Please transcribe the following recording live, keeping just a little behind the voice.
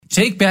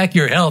Take Back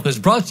Your Health is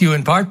brought to you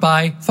in part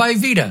by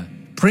Fivita,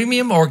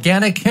 premium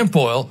organic hemp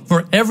oil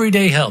for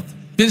everyday health.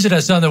 Visit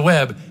us on the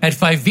web at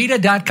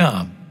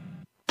fivita.com.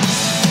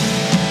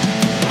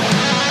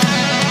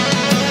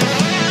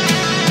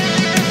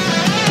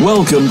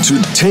 Welcome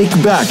to Take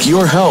Back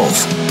Your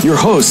Health. Your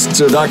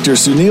hosts are Dr.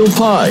 Sunil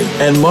Pai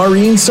and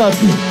Maureen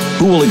Sutton,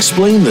 who will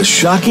explain the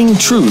shocking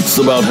truths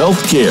about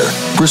healthcare,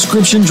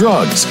 prescription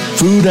drugs,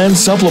 food and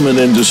supplement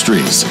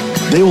industries.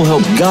 They will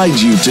help guide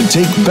you to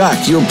take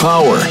back your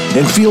power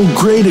and feel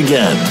great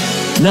again.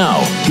 Now,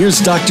 here's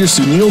Dr.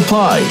 Sunil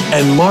Pai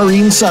and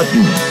Maureen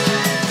Sutton.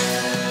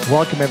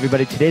 Welcome,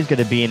 everybody. Today's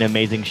going to be an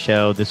amazing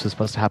show. This was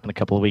supposed to happen a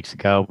couple of weeks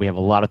ago. We have a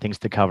lot of things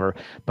to cover,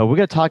 but we're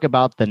going to talk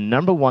about the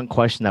number one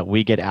question that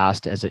we get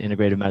asked as an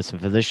integrative medicine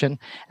physician,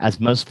 as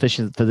most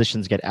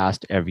physicians get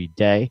asked every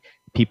day.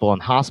 People in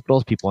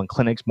hospitals, people in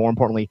clinics, more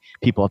importantly,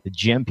 people at the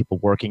gym, people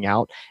working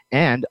out,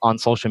 and on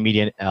social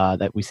media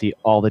that we see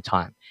all the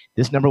time.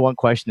 This number one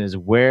question is,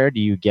 where do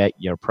you get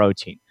your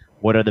protein?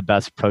 What are the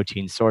best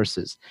protein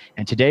sources?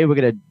 And today we're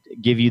going to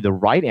give you the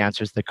right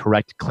answers, the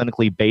correct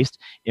clinically based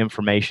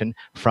information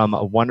from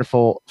a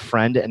wonderful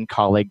friend and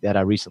colleague that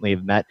I recently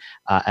have met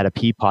at a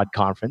PPOD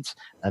conference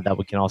that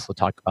we can also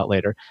talk about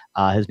later.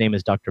 His name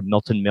is Dr.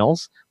 Milton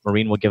Mills.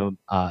 Maureen will give him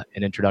an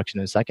introduction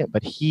in a second,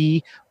 but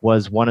he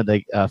was one of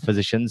the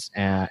physicians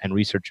and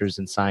researchers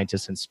and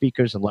scientists and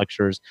speakers and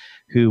lecturers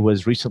who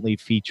was recently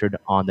featured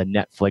on the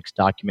Netflix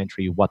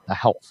documentary, What the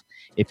Health.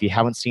 If you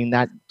haven't seen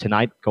that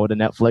tonight, go to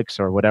Netflix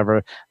or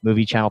whatever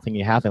movie channel thing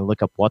you have and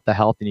look up What the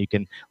Health, and you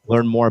can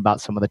learn more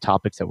about some of the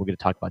topics that we're going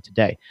to talk about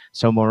today.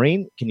 So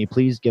Maureen, can you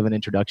please give an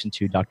introduction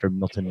to Dr.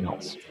 Milton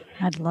Mills?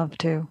 I'd love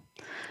to.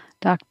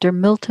 Dr.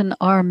 Milton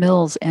R.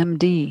 Mills,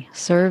 MD,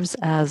 serves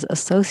as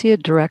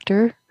Associate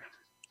Director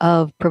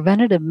of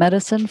Preventative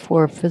Medicine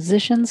for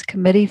Physicians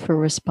Committee for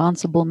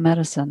Responsible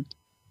Medicine,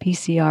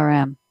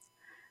 PCRM,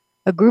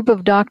 a group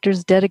of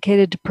doctors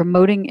dedicated to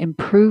promoting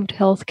improved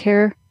health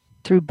care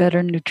through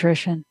better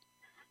nutrition.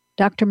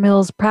 Dr.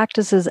 Mills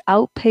practices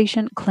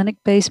outpatient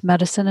clinic-based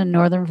medicine in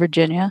Northern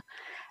Virginia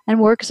and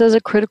works as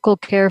a critical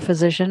care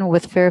physician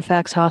with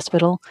Fairfax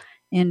Hospital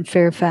in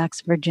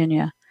Fairfax,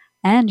 Virginia,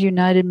 and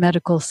United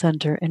Medical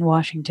Center in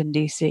Washington,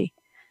 D.C.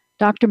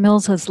 Dr.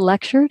 Mills has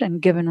lectured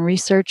and given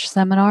research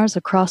seminars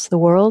across the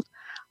world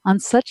on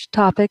such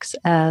topics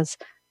as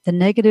the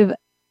negative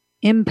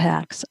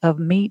impacts of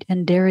meat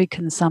and dairy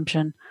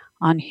consumption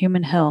on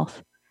human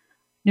health,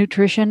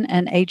 nutrition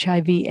and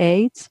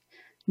HIV/AIDS,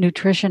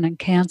 nutrition and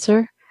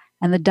cancer,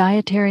 and the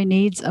dietary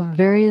needs of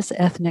various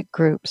ethnic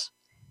groups.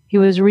 He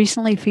was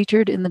recently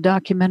featured in the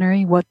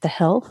documentary What the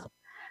Health.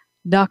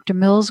 Dr.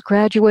 Mills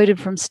graduated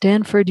from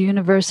Stanford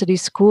University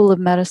School of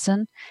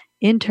Medicine,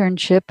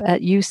 internship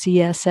at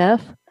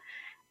UCSF,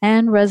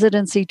 and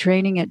residency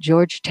training at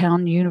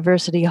Georgetown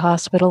University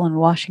Hospital in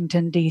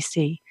Washington,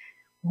 D.C.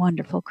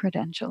 Wonderful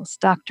credentials.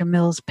 Dr.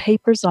 Mills'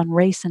 papers on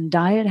race and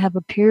diet have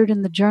appeared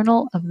in the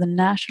Journal of the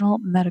National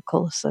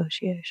Medical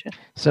Association.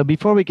 So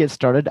before we get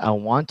started, I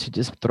want to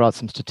just throw out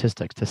some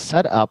statistics to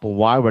set up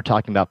why we're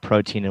talking about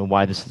protein and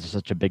why this is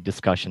such a big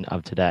discussion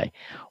of today.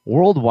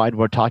 Worldwide,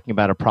 we're talking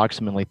about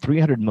approximately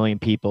 300 million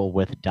people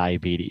with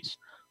diabetes.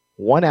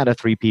 1 out of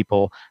 3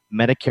 people,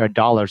 Medicare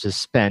dollars is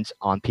spent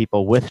on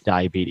people with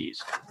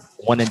diabetes.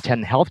 1 in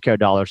 10 healthcare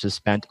dollars is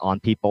spent on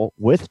people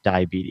with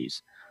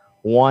diabetes.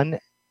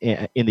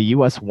 In the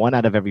U.S., 1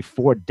 out of every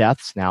 4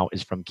 deaths now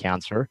is from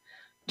cancer.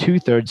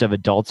 2/3 of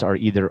adults are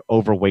either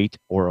overweight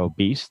or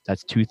obese.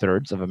 That's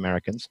 2/3 of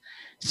Americans.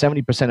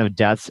 70% of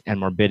deaths and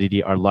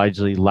morbidity are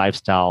largely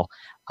lifestyle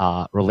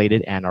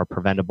related and are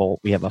preventable.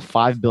 We have a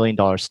 $5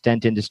 billion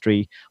stent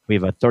industry. We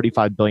have a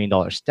 $35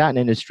 billion statin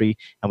industry,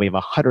 and we have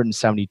a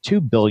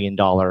 $172 billion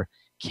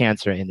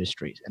cancer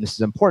industries. And this is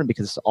important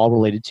because it's all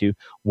related to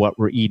what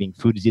we're eating.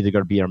 Food is either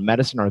going to be our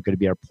medicine or going to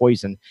be our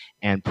poison,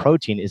 and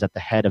protein is at the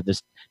head of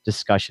this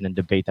discussion and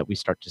debate that we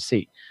start to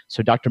see.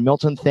 So Dr.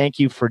 Milton, thank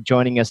you for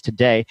joining us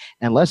today.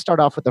 And let's start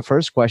off with the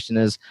first question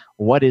is,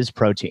 what is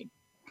protein?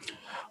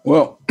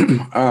 Well,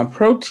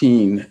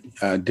 protein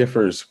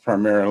differs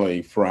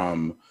primarily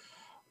from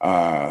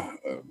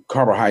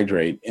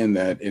carbohydrate in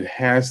that it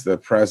has the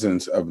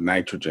presence of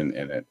nitrogen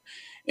in it.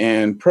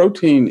 And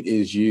protein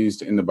is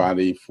used in the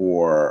body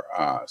for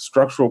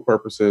structural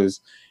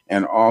purposes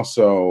and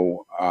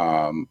also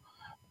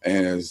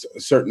as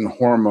certain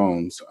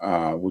hormones,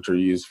 which are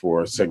used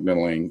for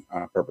signaling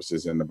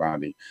purposes in the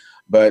body.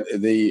 But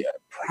the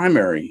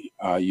primary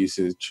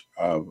usage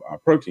of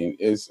protein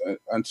is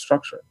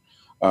unstructured.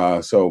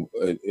 So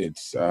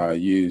it's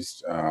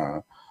used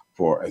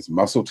as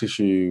muscle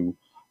tissue,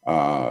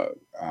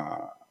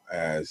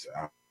 as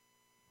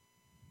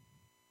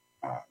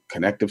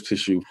connective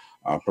tissue,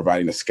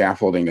 providing the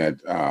scaffolding that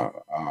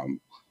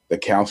the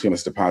calcium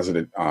is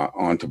deposited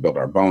on to build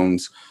our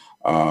bones.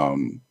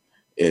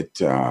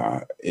 It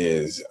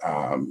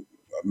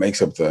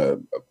makes up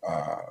the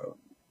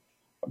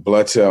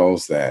blood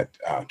cells that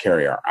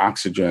carry our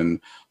oxygen,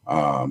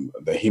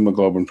 the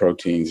hemoglobin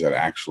proteins that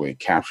actually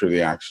capture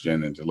the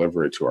oxygen and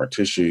deliver it to our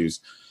tissues.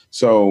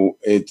 So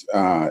it's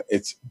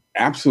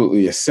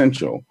absolutely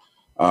essential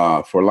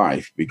for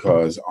life,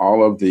 because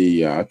all of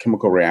the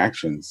chemical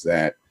reactions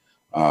that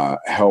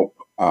help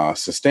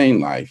sustain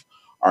life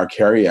are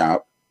carried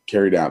out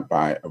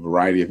by a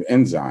variety of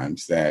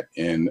enzymes that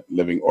in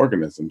living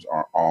organisms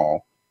are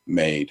all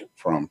made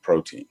from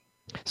protein.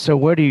 So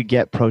where do you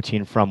get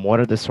protein from? What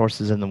are the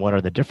sources and then what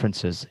are the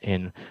differences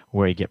in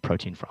where you get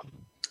protein from?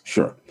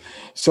 Sure.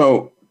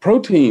 So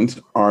proteins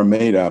are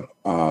made up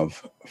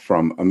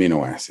from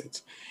amino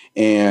acids,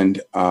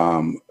 and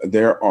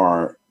there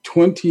are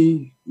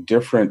 20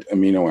 different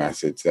amino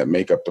acids that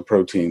make up the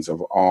proteins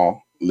of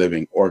all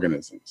living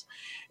organisms.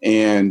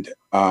 And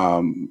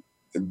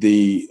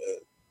the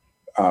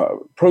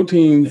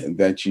protein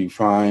that you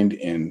find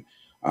in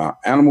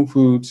animal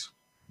foods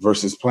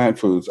versus plant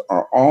foods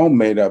are all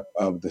made up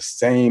of the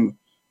same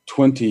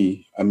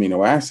 20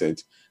 amino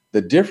acids.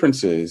 The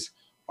differences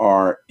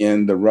are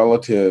in the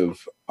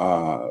relative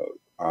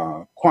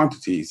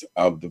quantities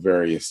of the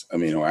various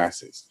amino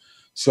acids.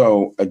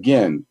 So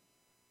again,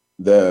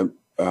 the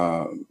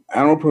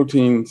animal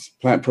proteins,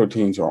 plant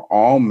proteins are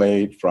all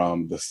made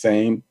from the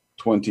same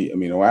 20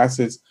 amino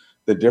acids.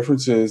 The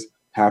differences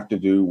have to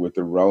do with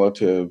the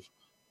relative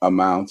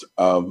amounts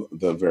of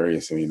the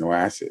various amino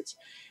acids.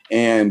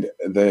 And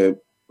the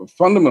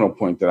fundamental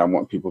point that I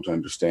want people to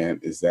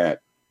understand is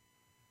that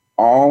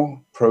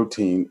all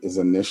protein is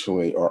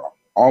initially, or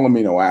all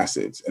amino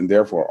acids, and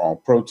therefore all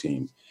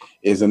protein,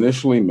 is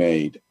initially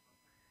made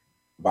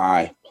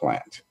by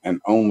plant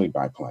and only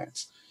by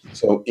plants.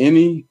 So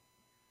any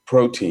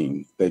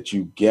protein that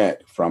you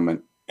get from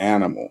an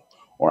animal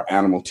or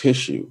animal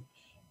tissue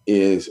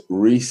is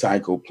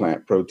recycled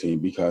plant protein,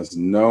 because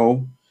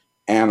no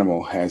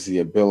animal has the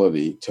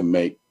ability to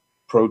make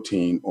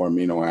protein or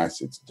amino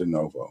acids de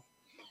novo.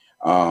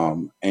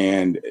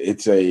 And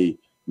it's a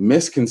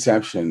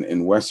misconception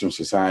in Western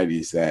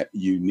societies that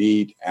you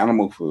need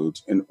animal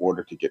foods in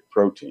order to get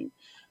protein.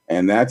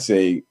 And that's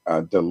a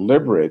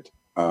deliberate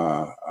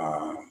sort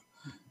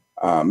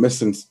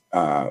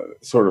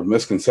of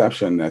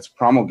misconception that's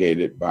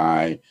promulgated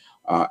by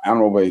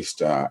animal-based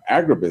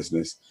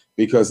agribusiness,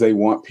 because they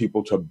want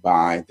people to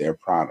buy their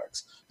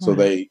products. So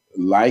they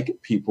like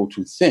people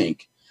to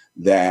think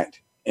that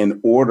in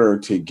order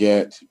to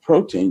get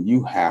protein,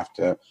 you have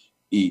to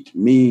eat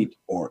meat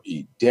or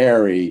eat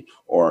dairy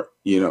or,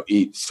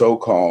 eat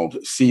so-called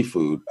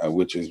seafood,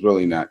 which is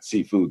really not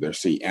seafood, they're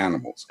sea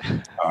animals.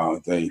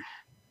 They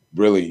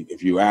really,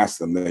 if you ask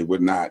them, they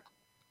would not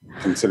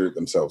consider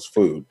themselves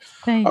food.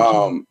 Thank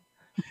you.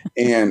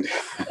 And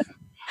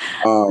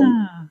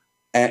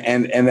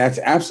that's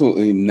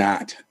absolutely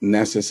not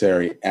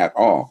necessary at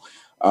all.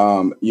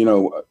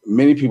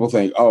 Many people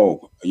think,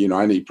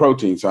 I need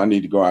protein, so I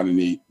need to go out and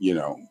eat,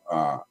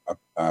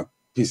 a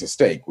piece of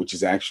steak, which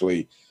is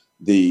actually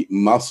the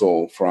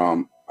muscle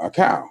from a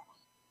cow.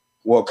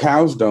 Well,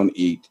 cows don't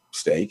eat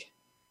steak,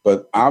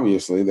 but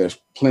obviously there's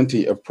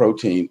plenty of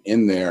protein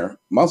in their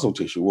muscle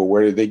tissue. Well,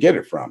 where do they get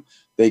it from?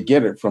 They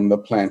get it from the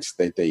plants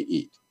that they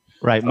eat.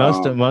 Right.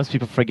 Most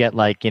people forget,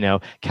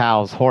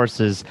 cows,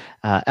 horses,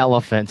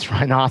 elephants,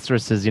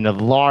 rhinoceroses, the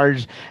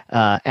large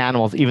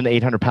animals, even the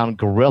 800-pound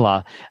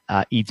gorilla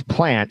eats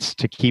plants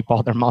to keep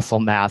all their muscle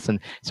mass. And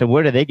so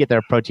where do they get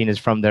their protein is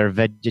from their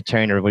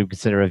vegetarian, or what we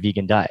consider a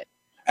vegan diet.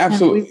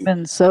 Absolutely. And we've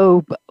been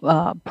so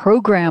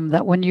programmed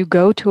that when you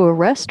go to a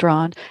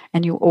restaurant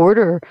and you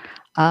order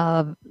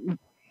a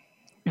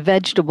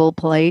vegetable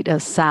plate, a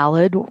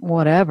salad,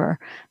 whatever,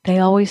 they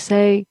always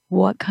say,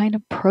 what kind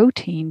of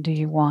protein do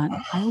you want?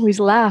 I always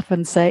laugh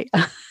and say,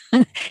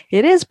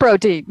 it is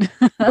protein.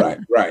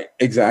 Right.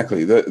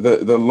 Exactly.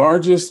 The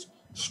largest,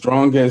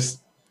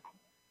 strongest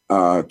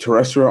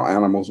terrestrial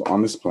animals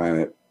on this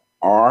planet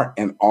are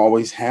and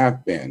always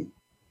have been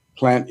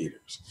plant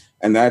eaters.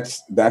 And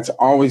that's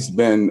always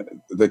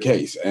been the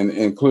case, and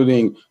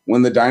including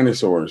when the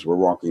dinosaurs were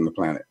walking the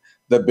planet.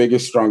 The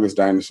biggest, strongest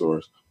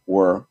dinosaurs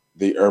were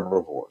the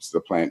herbivores,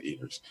 the plant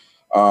eaters.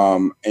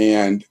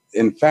 And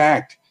in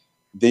fact,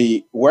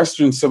 the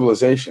Western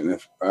civilization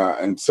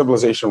and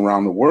civilization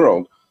around the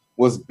world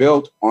was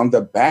built on the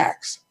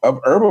backs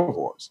of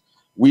herbivores.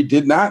 We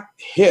did not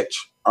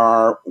hitch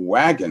our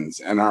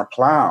wagons and our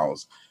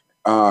plows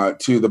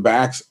to the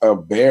backs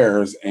of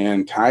bears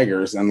and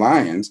tigers and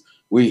lions.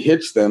 We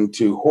hitched them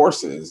to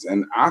horses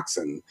and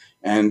oxen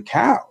and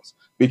cows,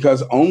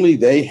 because only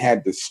they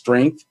had the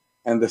strength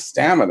and the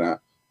stamina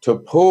to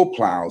pull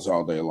plows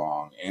all day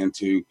long and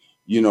to,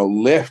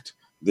 lift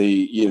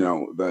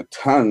the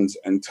tons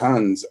and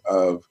tons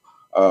of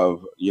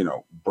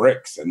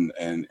bricks and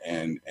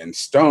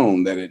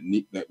stone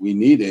that we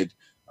needed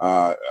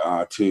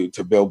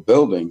to build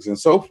buildings and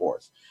so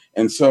forth.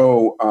 And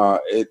so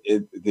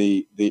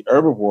the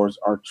herbivores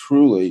are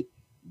truly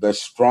the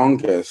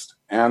strongest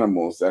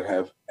animals that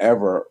have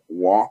ever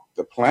walked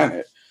the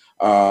planet,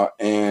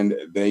 and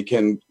they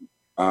can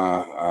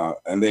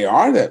and they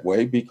are that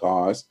way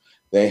because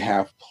they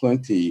have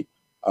plenty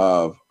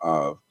of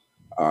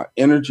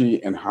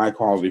energy and high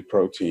quality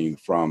protein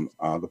from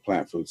the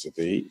plant foods that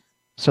they eat.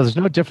 So there's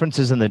no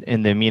differences in the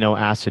amino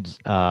acids.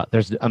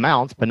 There's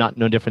amounts, but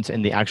no difference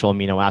in the actual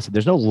amino acid.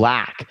 There's no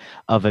lack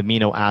of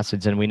amino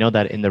acids, and we know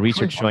that in the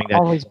research showing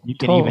that you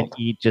can even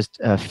eat just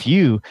a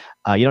few.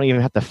 You don't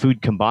even have the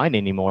food combined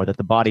anymore. That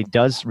the body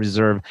does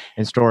reserve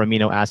and store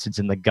amino acids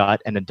in the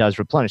gut, and it does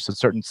replenish. So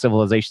certain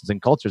civilizations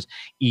and cultures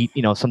eat,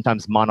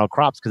 sometimes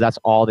monocrops because that's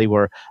all they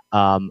were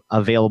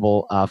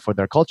available for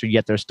their culture.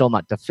 Yet they're still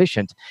not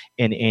deficient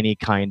in any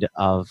kind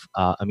of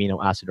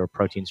amino acid or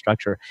protein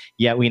structure.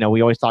 Yet we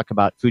always talk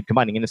about food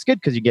combining, and it's good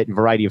because you get a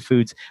variety of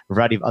foods, a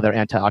variety of other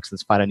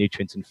antioxidants,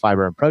 phytonutrients, and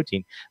fiber and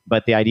protein.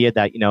 But the idea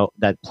that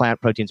that plant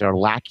proteins are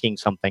lacking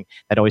something,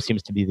 that always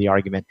seems to be the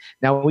argument.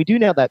 Now we do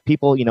know that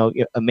people,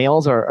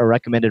 males are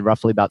recommended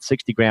roughly about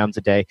 60 grams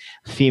a day,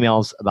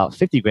 females about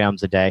 50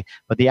 grams a day,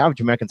 but the average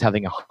American's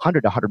having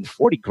 100 to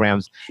 140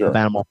 grams of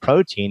animal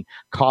protein,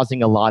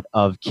 causing a lot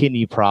of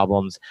kidney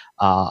problems,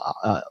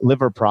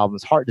 liver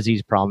problems, heart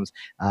disease problems.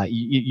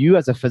 You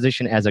as a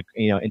physician, as a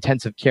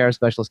intensive care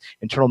specialist,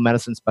 internal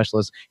medicine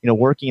specialist,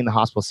 working in the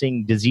hospital,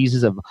 seeing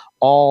diseases of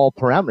all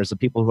parameters of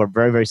people who are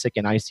very, very sick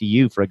in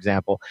ICU, for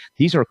example.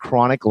 These are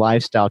chronic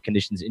lifestyle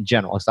conditions in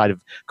general, aside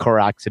of car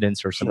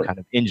accidents or some kind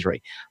of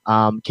injury.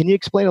 Can you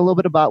explain a little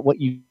bit about what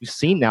you've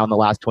seen now in the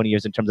last 20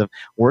 years in terms of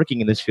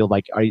working in this field?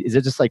 Is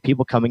it just like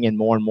people coming in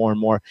more and more and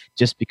more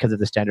just because of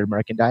the standard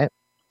American diet?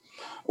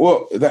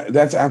 Well,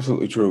 that's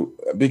absolutely true,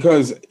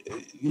 because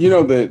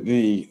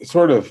the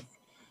sort of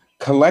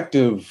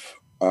collective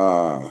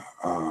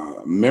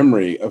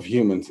memory of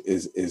humans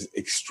is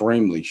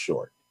extremely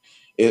short.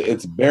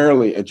 It's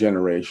barely a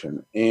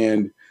generation,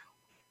 and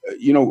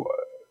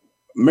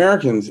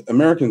Americans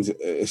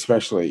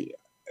especially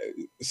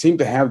seem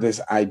to have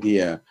this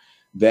idea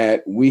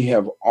that we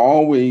have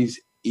always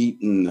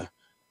eaten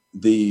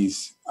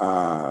these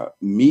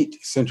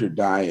meat-centered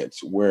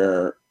diets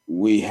where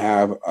we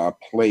have a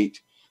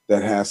plate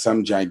that has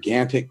some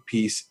gigantic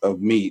piece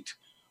of meat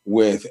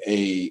with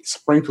a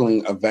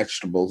sprinkling of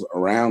vegetables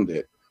around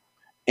it.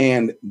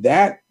 And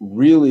that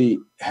really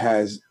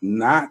has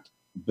not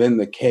been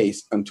the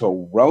case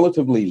until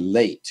relatively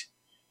late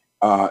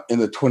in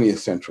the 20th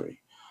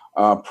century.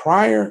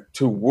 Prior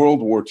to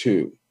World War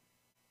II,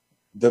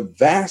 the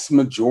vast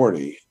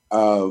majority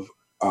of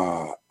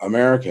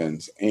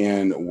Americans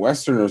and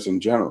Westerners in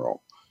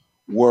general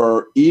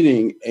were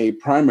eating a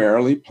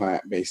primarily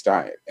plant-based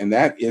diet. And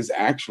that is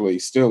actually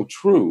still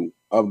true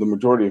of the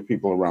majority of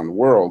people around the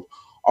world,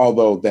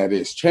 although that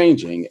is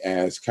changing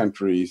as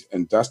countries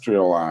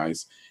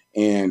industrialize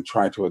and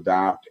try to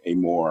adopt a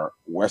more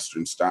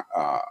Western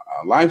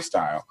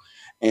lifestyle.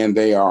 And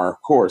they are,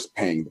 of course,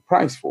 paying the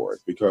price for it,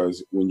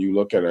 because when you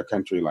look at a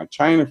country like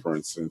China, for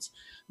instance,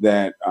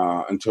 that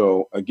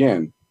until,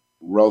 again,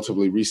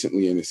 relatively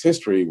recently in its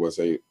history was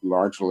a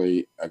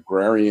largely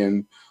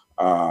agrarian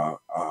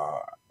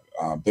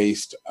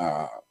based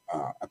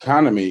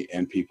economy,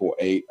 and people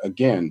ate,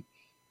 again,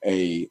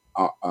 a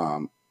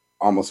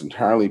almost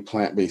entirely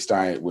plant-based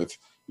diet with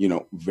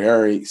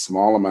very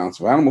small amounts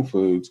of animal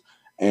foods,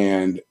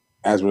 and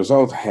as a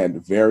result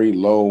had very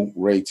low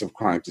rates of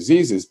chronic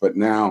diseases. But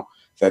now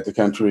that the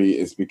country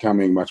is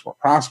becoming much more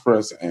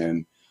prosperous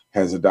and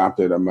has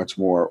adopted a much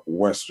more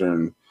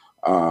Western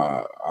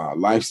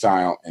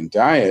lifestyle and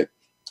diet,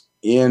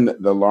 in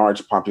the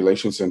large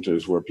population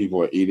centers where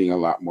people are eating a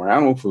lot more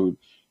animal food,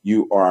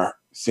 you are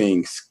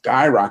seeing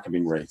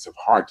skyrocketing rates of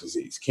heart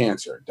disease,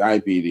 cancer,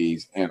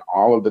 diabetes, and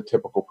all of the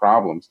typical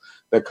problems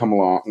that come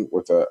along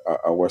with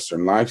a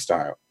Western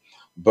lifestyle.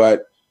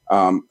 But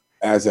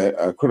as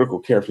a critical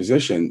care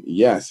physician,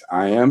 yes,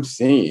 I am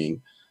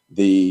seeing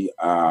the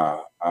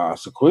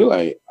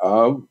sequelae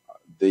of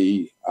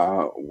the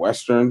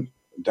Western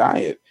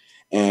diet.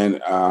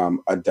 And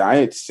a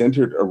diet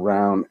centered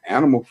around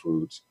animal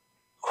foods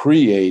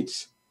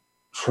creates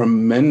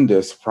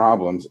tremendous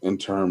problems in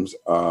terms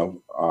of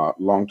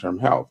long-term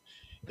health.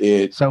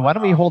 So why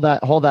don't we hold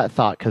that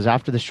thought? Because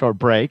after the short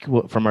break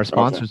from our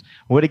sponsors,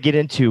 we're going to get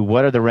into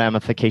what are the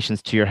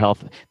ramifications to your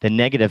health, the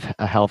negative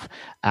health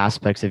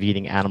aspects of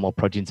eating animal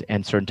proteins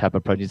and certain type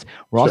of proteins.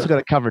 We're also going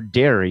to cover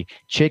dairy,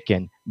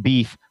 chicken,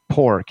 beef,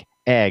 pork,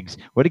 eggs.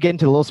 We're going to get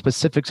into the little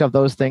specifics of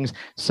those things.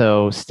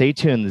 So stay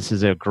tuned. This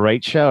is a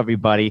great show,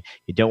 everybody.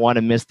 You don't want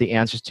to miss the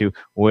answers to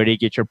where do you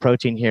get your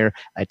protein here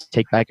at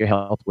Take Back Your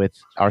Health with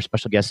our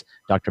special guest,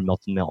 Dr.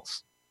 Milton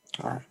Mills.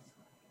 All right.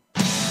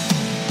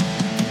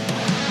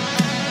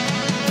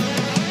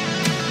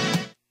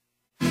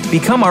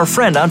 Become our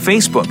friend on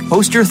Facebook.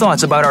 Post your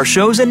thoughts about our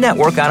shows and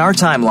network on our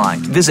timeline.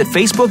 Visit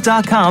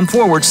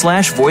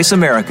facebook.com/Voice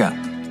America.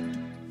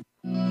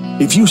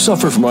 If you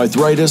suffer from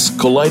arthritis,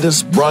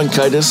 colitis,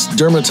 bronchitis,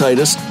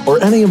 dermatitis,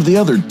 or any of the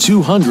other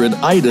 200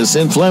 itis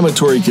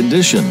inflammatory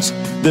conditions,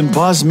 then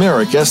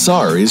Bosmeric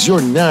SR is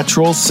your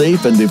natural,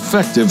 safe, and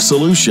effective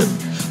solution,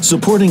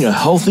 supporting a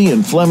healthy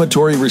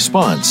inflammatory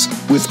response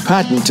with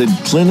patented,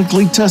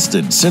 clinically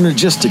tested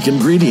synergistic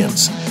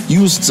ingredients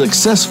used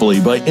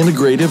successfully by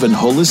integrative and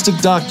holistic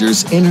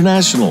doctors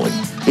internationally.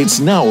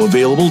 It's now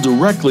available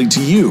directly to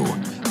you.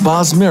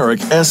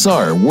 Bosmeric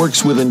SR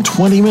works within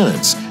 20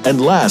 minutes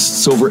and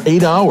lasts over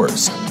 8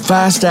 hours.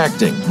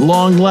 Fast-acting,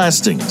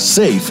 long-lasting,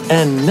 safe,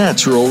 and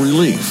natural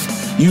relief.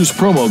 Use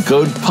promo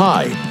code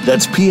PI,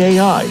 that's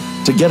P-A-I,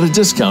 to get a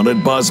discount at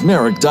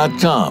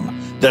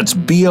bosmeric.com. That's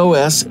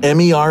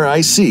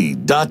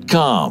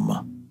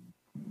bosmeric.com.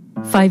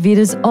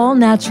 Phyvita's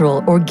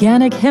all-natural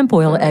organic hemp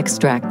oil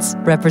extracts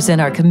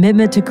represent our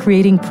commitment to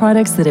creating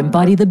products that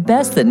embody the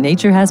best that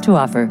nature has to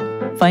offer.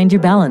 Find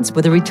your balance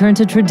with a return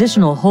to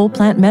traditional whole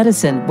plant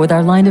medicine with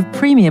our line of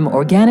premium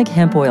organic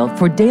hemp oil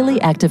for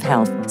daily active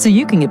health, so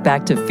you can get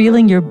back to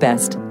feeling your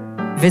best.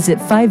 Visit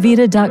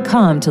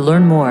Phyvita.com to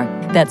learn more.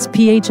 That's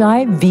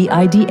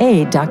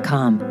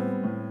PHIVIDA.com.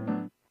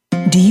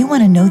 Do you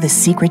want to know the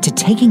secret to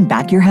taking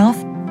back your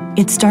health?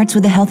 It starts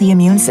with a healthy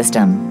immune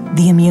system.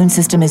 The immune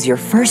system is your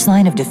first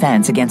line of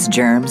defense against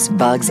germs,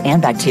 bugs,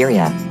 and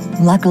bacteria.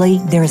 Luckily,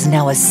 there is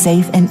now a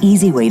safe and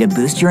easy way to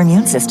boost your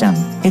immune system.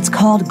 It's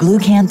called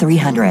Glucan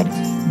 300.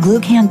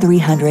 Glucan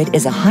 300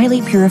 is a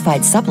highly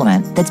purified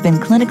supplement that's been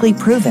clinically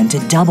proven to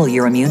double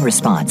your immune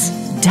response.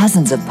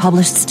 Dozens of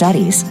published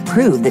studies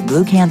prove that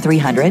Glucan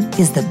 300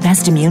 is the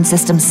best immune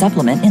system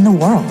supplement in the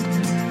world.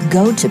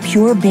 Go to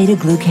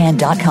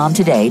purebetaglucan.com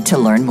today to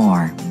learn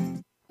more.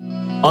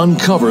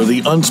 Uncover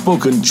the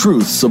unspoken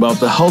truths about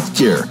the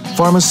healthcare,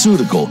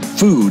 pharmaceutical,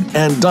 food,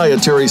 and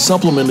dietary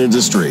supplement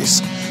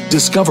industries.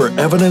 Discover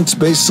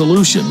evidence-based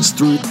solutions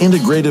through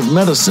integrative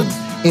medicine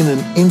in an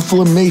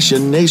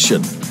inflammation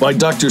nation by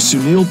Dr.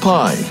 Sunil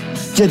Pai.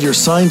 Get your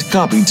signed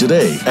copy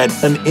today at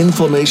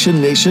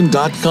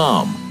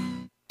aninflammationnation.com.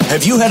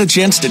 Have you had a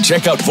chance to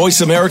check out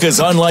Voice America's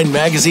online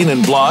magazine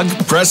and blog,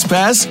 Press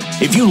Pass?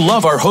 If you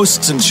love our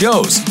hosts and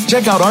shows,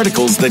 check out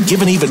articles that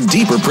give an even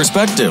deeper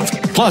perspective,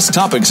 plus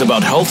topics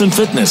about health and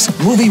fitness,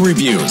 movie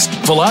reviews,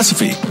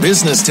 philosophy,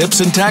 business tips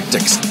and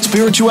tactics,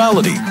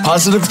 spirituality,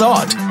 positive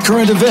thought,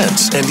 current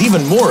events, and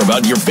even more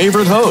about your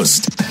favorite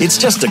host. It's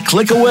just a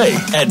click away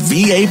at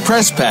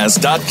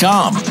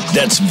vapresspass.com.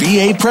 That's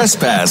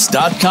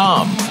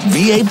vapresspass.com.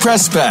 VA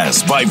Press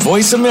Pass by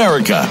Voice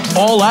America.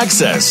 All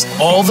access,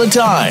 all the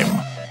time.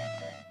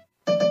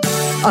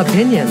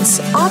 Opinions,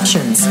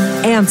 options,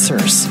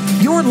 answers.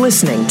 You're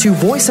listening to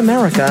Voice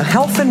America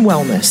Health and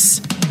Wellness.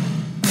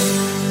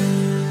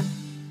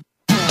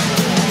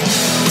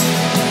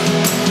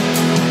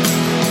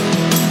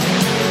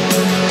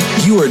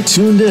 You are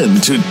tuned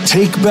in to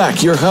Take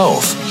Back Your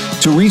Health.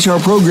 To reach our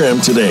program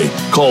today,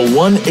 call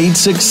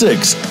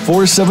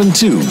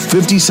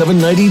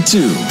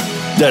 1-866-472-5792.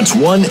 That's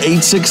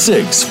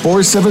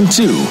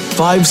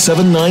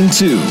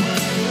 1-866-472-5792.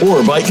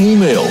 Or by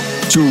email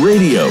to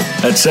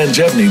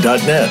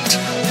radio@sanjevani.net.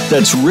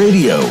 That's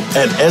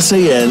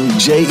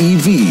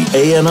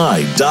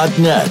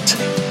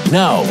radio@sanjevani.net.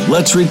 Now,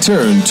 let's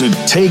return to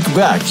Take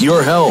Back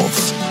Your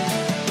Health.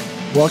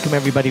 Welcome,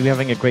 everybody. We're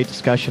having a great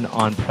discussion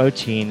on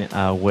protein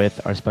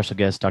with our special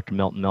guest, Dr.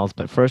 Milton Mills.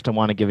 But first, I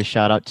want to give a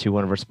shout out to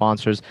one of our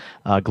sponsors,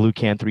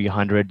 Glucan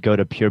 300. Go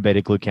to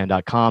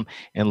purebetaglucan.com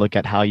and look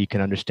at how you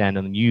can understand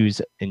and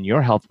use in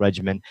your health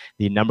regimen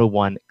the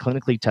 #1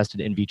 clinically tested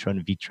in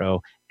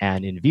vitro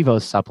and in vivo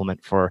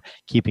supplement for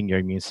keeping your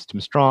immune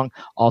system strong.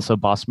 Also,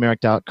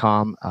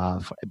 bosmeric.com,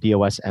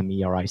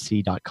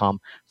 bosmeric.com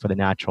for the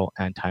natural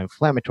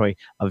anti-inflammatory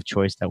of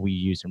choice that we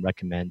use and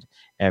recommend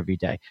every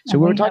day. So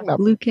we were talking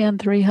about Glucan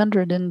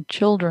 300 in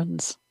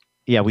children's.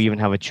 Yeah, we even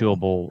have a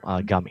chewable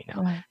gummy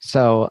now. Right.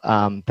 So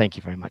thank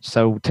you very much.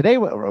 So today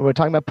we're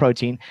talking about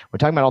protein. We're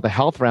talking about all the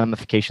health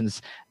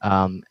ramifications.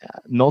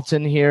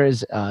 Milton here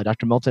is,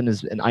 Dr. Milton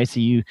is an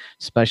ICU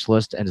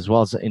specialist and as well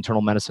as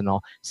internal medicine,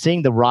 all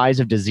seeing the rise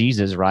of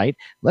diseases, right?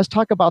 Let's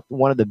talk about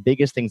one of the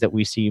biggest things that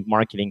we see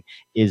marketing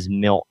is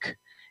milk.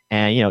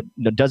 And,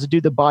 does it do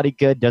the body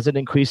good? Does it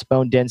increase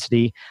bone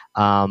density?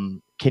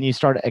 Can you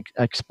start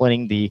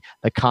explaining the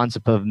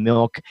concept of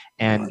milk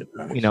and,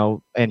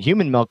 and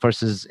human milk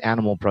versus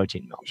animal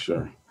protein milk?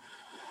 Sure.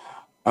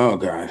 Oh,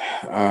 God.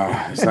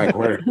 It's like,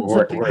 where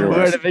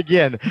to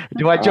begin?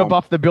 Do I jump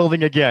off the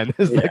building again?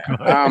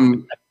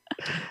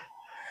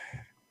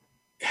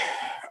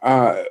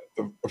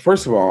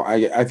 First of all,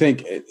 I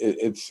think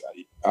it's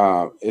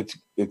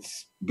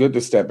good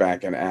to step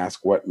back and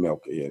ask what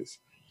milk is.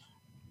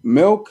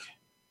 Milk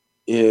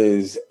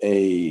is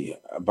a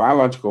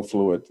biological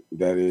fluid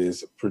that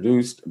is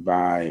produced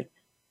by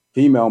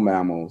female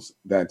mammals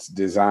that's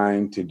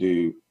designed to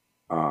do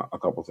a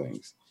couple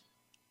things.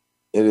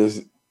 It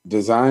is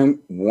designed,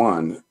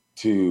 one,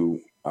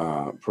 to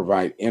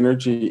provide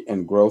energy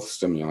and growth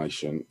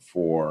stimulation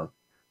for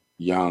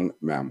young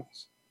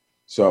mammals.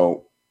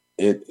 So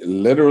it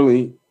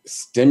literally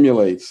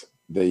stimulates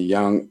the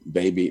young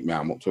baby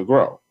mammal to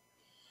grow.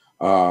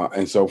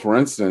 And so, for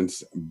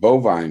instance,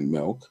 bovine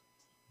milk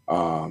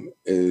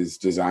is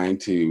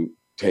designed to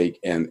take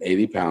an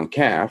 80-pound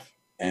calf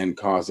and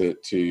cause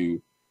it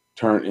to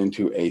turn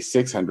into a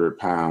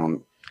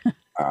 600-pound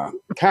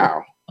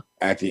cow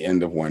at the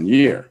end of 1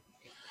 year.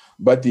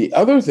 But the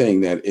other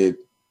thing that it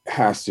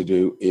has to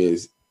do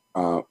is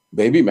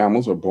baby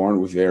mammals are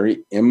born with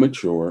very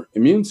immature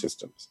immune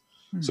systems.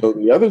 Mm-hmm. So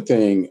the other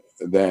thing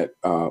that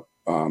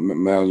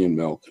mammalian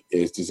milk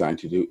is designed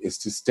to do is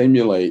to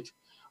stimulate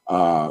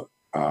the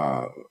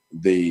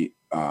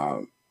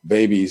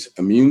baby's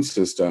immune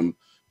system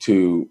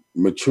to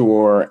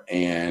mature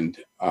and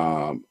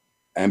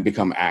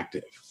become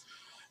active.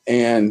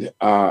 And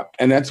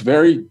that's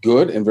very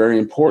good and very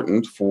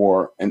important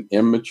for an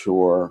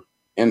immature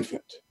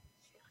infant.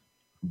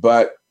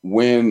 But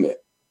when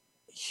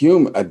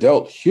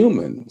adult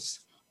humans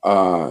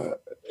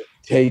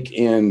take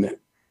in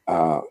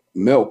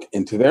milk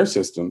into their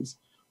systems,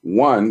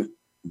 one,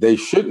 they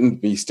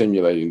shouldn't be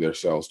stimulating their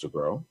cells to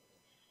grow.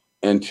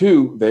 And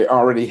two, they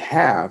already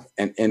have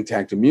an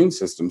intact immune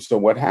system. So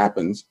what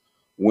happens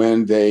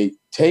when they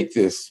take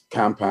this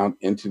compound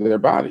into their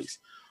bodies?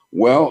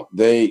 Well,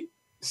 they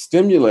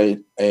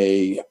stimulate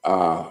a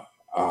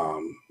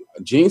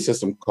gene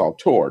system called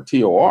TOR,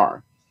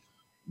 T-O-R,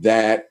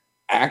 that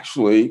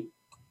actually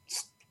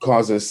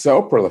causes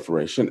cell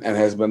proliferation and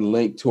has been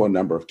linked to a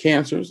number of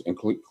cancers,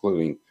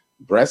 including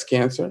breast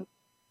cancer,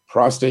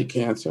 prostate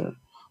cancer,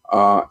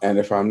 and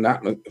if I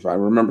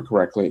remember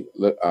correctly,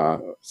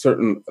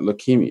 certain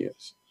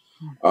leukemias,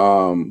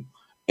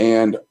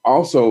 and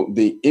also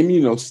the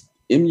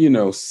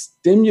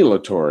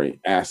immunostimulatory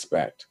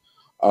aspect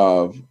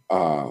of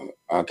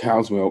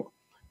cow's milk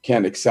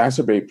can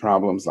exacerbate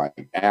problems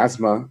like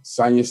asthma,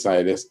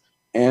 sinusitis,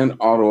 and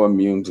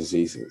autoimmune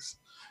diseases.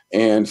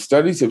 And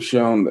studies have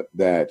shown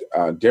that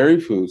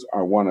dairy foods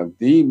are one of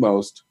the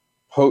most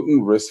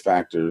potent risk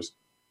factors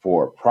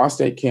for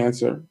prostate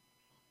cancer.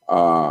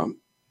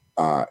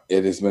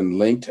 It has been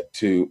linked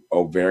to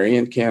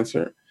ovarian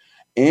cancer.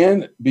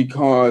 And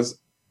because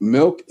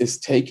milk is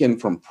taken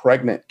from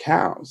pregnant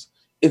cows,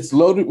 it's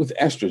loaded with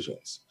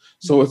estrogens.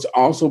 So it's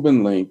also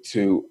been linked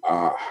to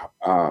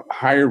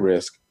higher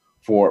risk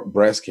for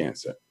breast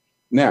cancer.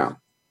 Now,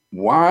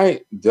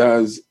 why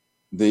does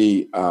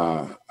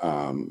why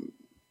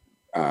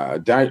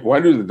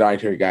do the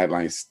dietary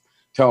guidelines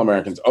tell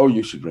Americans, oh,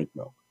 you should drink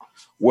milk?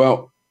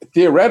 Well,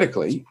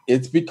 theoretically,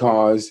 it's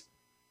because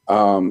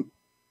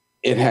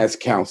it has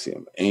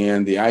calcium.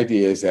 And the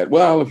idea is that,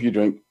 well, if you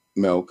drink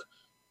milk,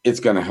 it's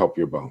going to help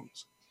your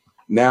bones.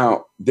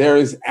 Now, there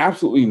is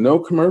absolutely no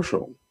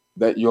commercial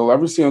that you'll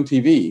ever see on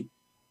TV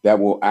that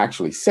will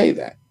actually say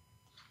that.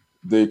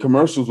 The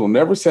commercials will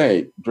never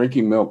say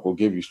drinking milk will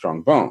give you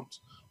strong bones.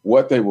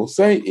 What they will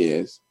say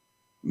is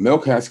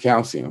milk has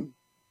calcium.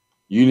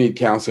 You need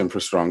calcium for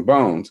strong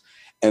bones.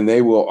 And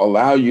they will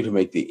allow you to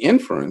make the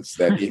inference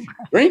that if you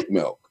drink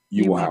milk,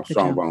 you will have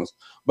strong bones.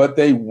 But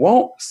they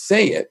won't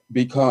say it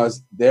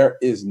because there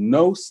is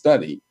no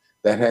study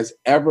that has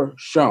ever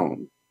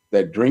shown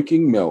that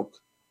drinking milk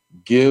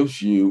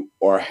gives you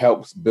or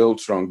helps build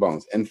strong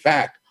bones. In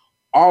fact,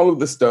 all of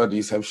the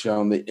studies have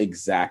shown the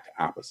exact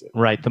opposite.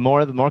 Right. The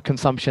more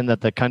consumption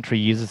that the country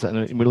uses,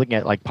 and we're looking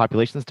at like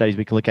population studies,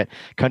 we can look at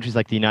countries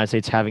like the United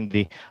States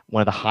having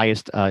one of the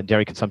highest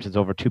dairy consumptions,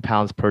 over 2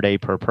 pounds per day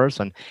per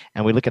person.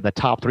 And we look at the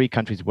top 3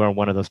 countries, we're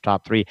one of those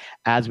top 3.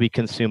 As we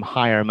consume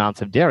higher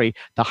amounts of dairy,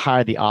 the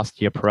higher the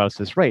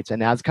osteoporosis rates.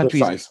 And as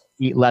countries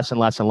eat less and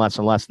less and less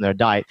and less in their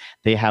diet,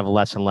 they have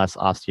less and less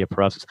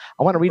osteoporosis.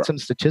 I want to read some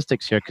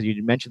statistics here because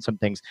you mentioned some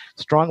things.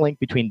 Strong link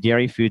between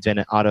dairy foods and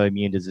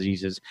autoimmune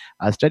diseases.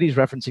 Studies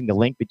referencing the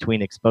link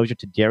between exposure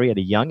to dairy at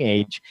a young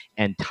age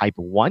and type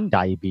 1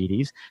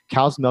 diabetes.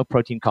 Cow's milk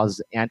protein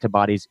causes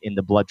antibodies in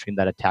the bloodstream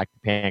that attack the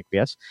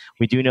pancreas.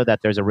 We do know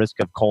that there's a risk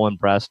of colon,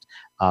 breast,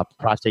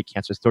 prostate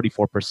cancer is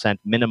 34%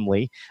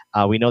 minimally.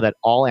 We know that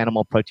all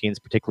animal proteins,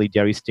 particularly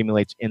dairy,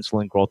 stimulates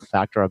insulin growth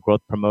factor, a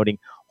growth promoting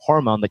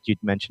hormone that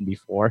you'd mentioned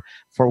before.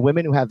 For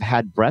women who have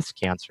had breast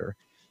cancer,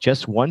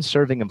 just 1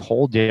 serving of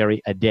whole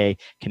dairy a day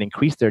can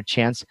increase their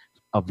chance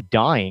of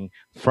dying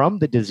from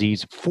the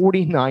disease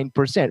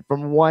 49%,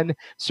 from 1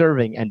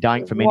 serving, and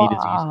dying from any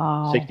disease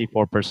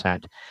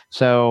 64%.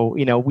 So,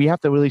 we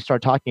have to really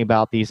start talking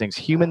about these things.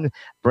 Human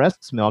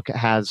breast milk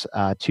has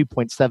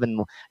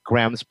 2.7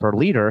 grams per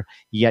liter,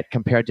 yet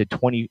compared to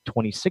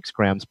 26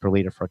 grams per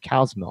liter for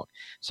cow's milk.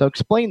 So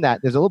explain that.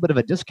 There's a little bit of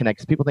a disconnect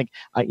because people think,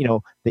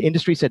 the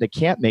industry said it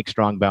can't make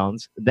strong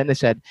bones. Then they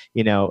said,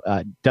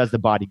 does the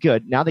body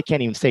good? Now they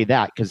can't even say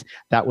that because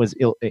that was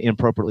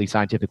inappropriately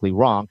scientifically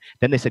wrong.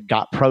 Then they said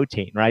got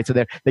protein, right? So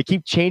they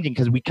keep changing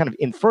because we kind of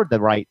inferred the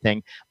right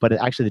thing, but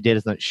actually the data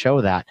doesn't show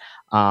that.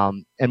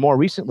 And more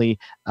recently,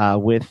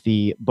 with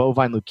the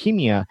bovine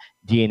leukemia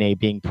DNA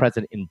being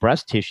present in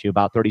breast tissue,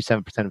 about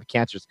 37% of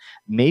cancers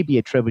may be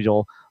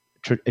attributable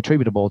to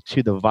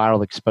the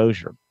viral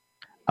exposure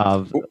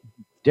of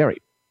dairy.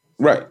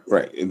 Right.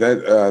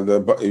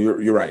 That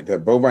you're right. The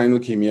bovine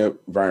leukemia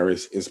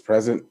virus is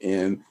present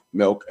in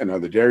milk and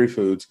other dairy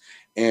foods,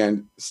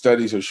 and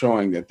studies are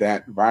showing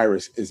that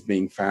virus is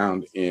being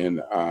found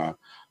in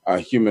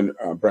human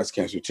breast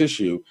cancer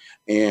tissue.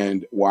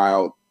 And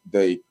while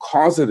the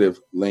causative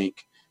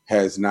link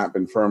has not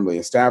been firmly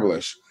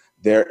established,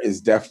 there is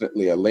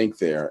definitely a link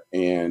there.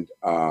 And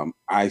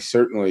I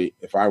certainly,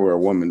 if I were a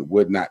woman,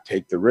 would not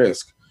take the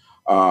risk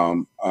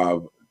of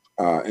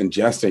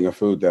ingesting a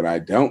food that I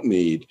don't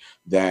need,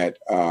 that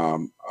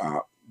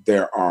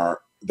there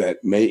are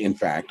that may in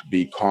fact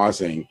be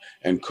causing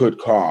and could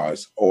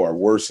cause or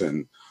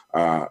worsen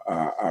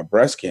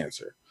breast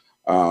cancer.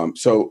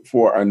 So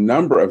for a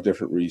number of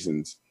different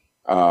reasons,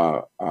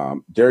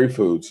 dairy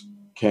foods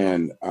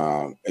can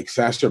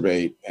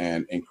exacerbate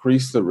and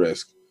increase the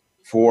risk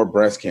for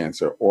breast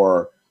cancer,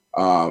 or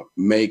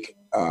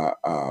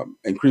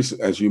increase,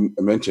 as you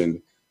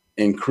mentioned,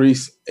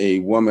 increase a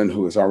woman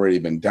who has already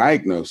been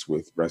diagnosed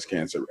with breast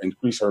cancer,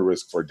 increase her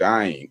risk for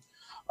dying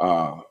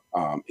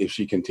if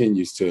she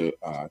continues to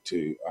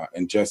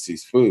ingest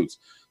these foods.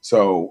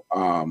 So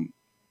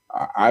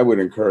I would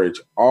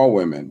encourage all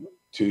women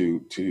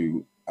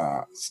to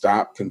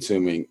stop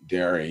consuming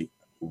dairy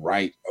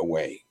right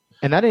away.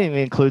 And that even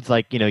includes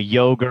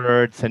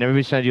yogurts, and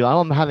everybody's trying to do,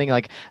 I'm having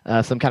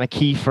some kind of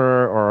kefir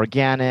or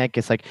organic.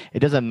 It's like, it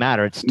doesn't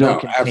matter. It still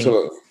contains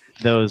absolutely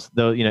those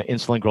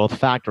insulin growth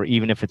factor,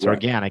 even if it's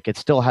organic. It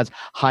still has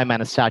high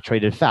amount of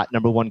saturated fat.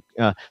 Number one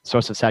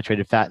source of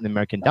saturated fat in the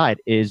American diet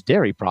is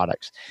dairy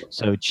products.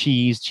 So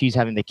cheese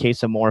having the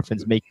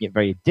casomorphins, making it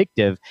very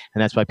addictive,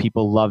 and that's why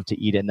people love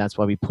to eat it, and that's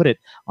why we put it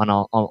on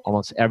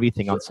almost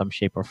everything on some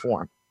shape or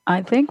form.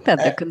 I think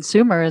that the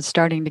consumer is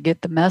starting to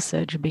get the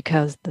message,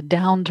 because the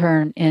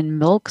downturn in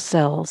milk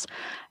sales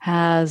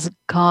has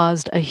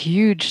caused a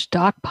huge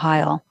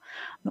stockpile,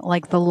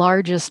 like the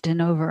largest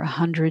in over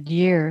 100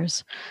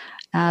 years.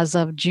 As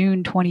of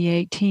June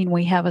 2018,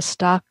 we have a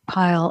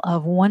stockpile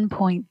of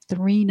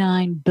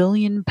 1.39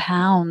 billion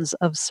pounds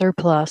of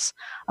surplus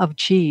of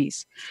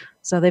cheese.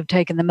 So they've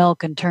taken the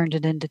milk and turned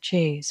it into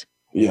cheese.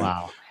 Yeah.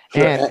 Wow.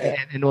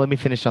 And let me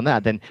finish on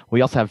that. Then we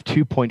also have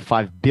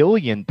 2.5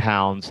 billion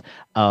pounds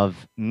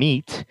of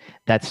meat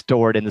that's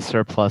stored in the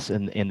surplus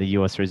in the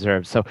U.S.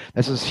 reserve. So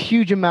there's this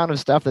huge amount of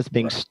stuff that's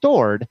being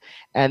stored,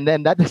 and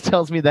then that just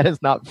tells me that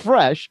it's not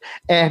fresh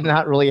and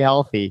not really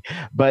healthy.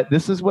 But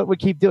this is what we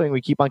keep doing.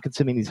 We keep on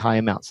consuming these high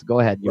amounts. Go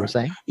ahead. You were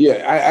saying?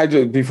 Yeah, I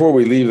just, before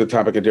we leave the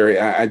topic of dairy,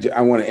 I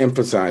want to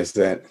emphasize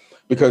that,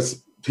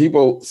 because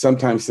people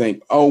sometimes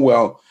think, oh,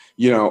 well,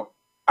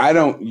 I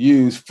don't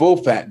use full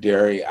fat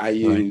dairy. I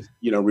use,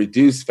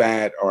 reduced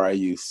fat, or I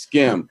use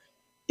skim.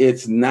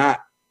 It's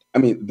not,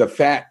 the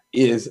fat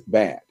is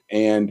bad.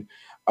 And,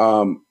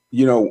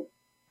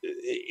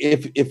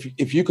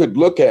 if you could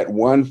look at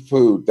one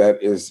food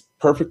that is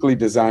perfectly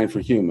designed for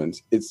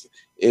humans,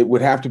 it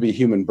would have to be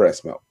human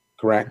breast milk,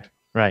 correct?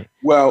 Right.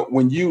 Well,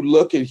 when you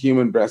look at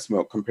human breast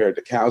milk compared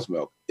to cow's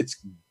milk,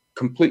 it's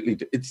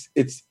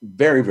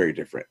very, very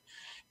different.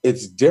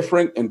 It's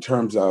different in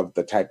terms of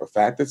the type of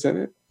fat that's in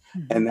it.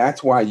 And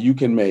that's why you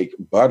can make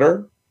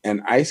butter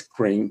and ice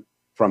cream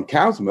from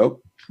cow's milk,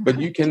 but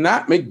you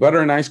cannot make butter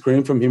and ice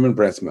cream from human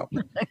breast milk.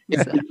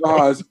 It's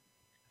because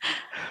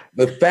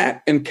the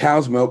fat in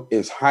cow's milk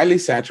is highly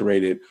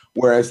saturated,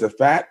 whereas the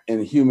fat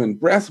in human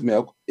breast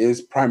milk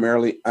is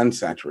primarily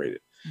unsaturated.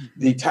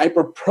 The type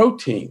of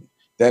protein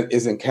that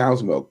is in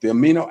cow's milk, the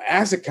amino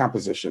acid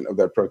composition of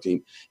that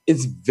protein,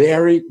 is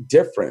very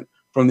different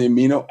from the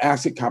amino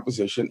acid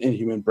composition in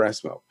human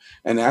breast milk.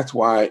 And that's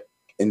why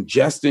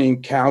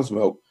ingesting cow's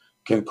milk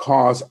can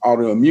cause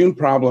autoimmune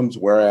problems,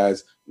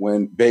 whereas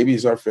when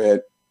babies are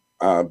fed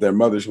their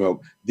mother's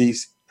milk,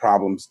 these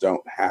problems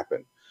don't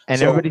happen. And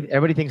so,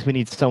 everybody thinks we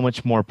need so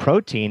much more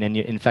protein. And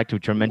in fact,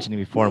 what you're mentioning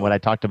before, and what I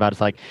talked about is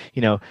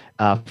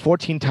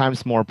 14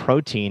 times more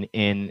protein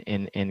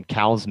in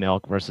cow's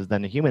milk versus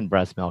than the human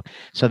breast milk.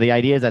 So the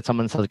idea is that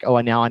someone says, oh,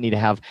 now I need to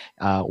have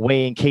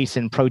whey and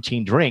casein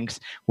protein drinks.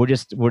 We're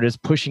just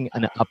pushing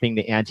and upping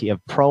the ante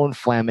of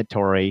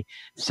pro-inflammatory,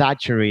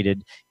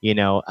 saturated,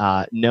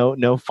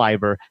 no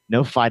fiber,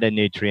 no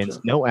phytonutrients,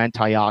 no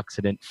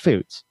antioxidant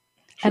foods.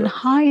 And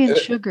high in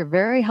sugar,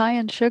 very high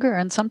in sugar.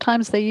 And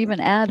sometimes they even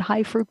add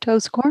high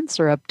fructose corn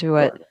syrup to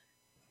it.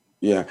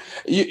 Yeah.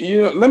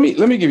 Let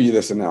me give you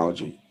this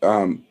analogy.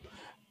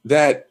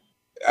 That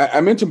I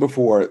mentioned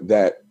before,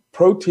 that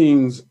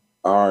proteins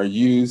are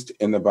used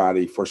in the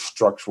body for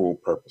structural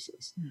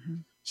purposes. Mm-hmm.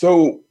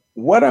 So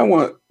what I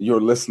want your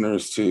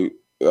listeners to,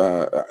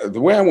 the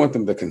way I want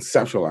them to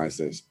conceptualize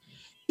this,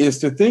 is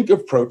to think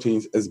of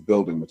proteins as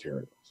building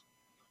materials.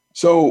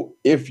 So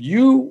if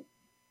you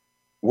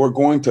were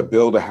going to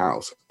build a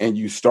house and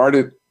you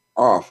started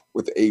off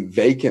with a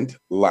vacant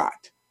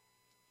lot,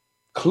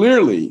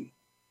 clearly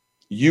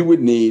you would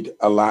need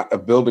a lot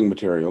of building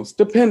materials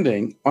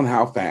depending on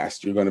how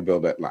fast you're going to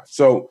build that lot.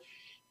 So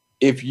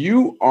if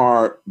you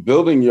are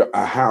building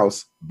a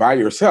house by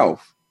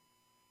yourself,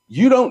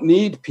 you don't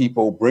need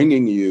people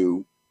bringing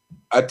you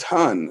a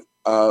ton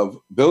of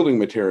building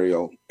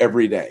material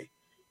every day.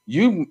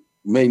 You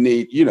may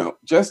need,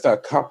 just a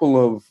couple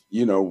of,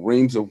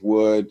 reams of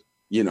wood,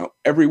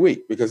 every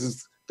week, because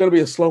it's going to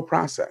be a slow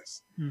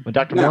process. Well,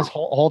 Dr. Mills,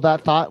 hold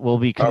that thought. We'll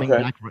be coming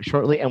back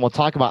shortly, and we'll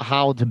talk about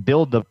how to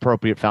build the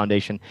appropriate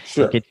foundation.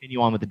 Sure. And continue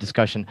on with the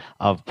discussion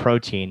of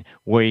protein,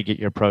 where you get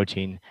your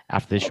protein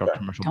after this short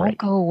commercial break.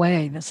 Don't go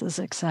away. This is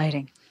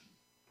exciting.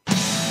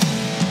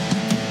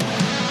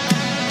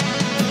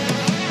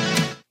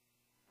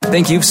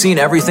 Think you've seen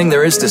everything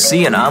there is to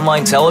see in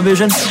online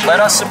television?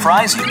 Let us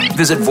surprise you.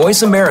 Visit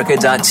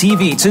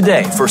voiceamerica.tv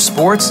today for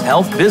sports,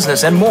 health,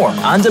 business, and more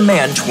on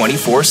demand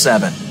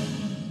 24/7.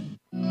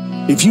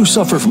 If you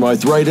suffer from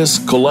arthritis,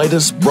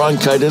 colitis,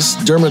 bronchitis,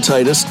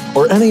 dermatitis,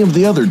 or any of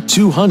the other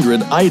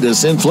 200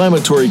 itis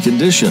inflammatory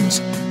conditions,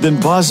 then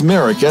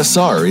Bosmeric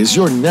SR is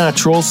your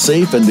natural,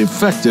 safe, and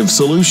effective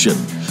solution,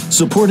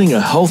 supporting a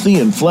healthy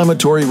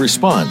inflammatory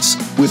response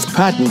with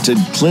patented,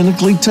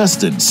 clinically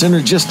tested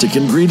synergistic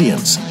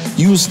ingredients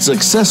used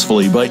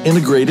successfully by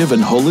integrative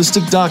and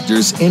holistic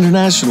doctors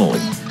internationally.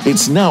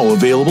 It's now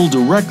available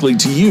directly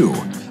to you.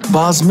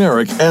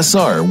 Bosmeric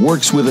SR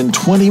works within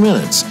 20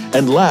 minutes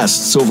and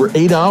lasts over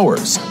 8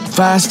 hours.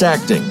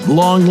 Fast-acting,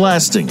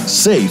 long-lasting,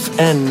 safe,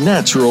 and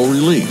natural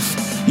relief.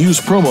 Use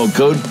promo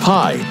code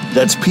PI,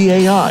 that's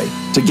PAI,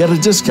 to get a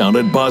discount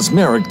at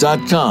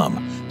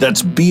bosmeric.com.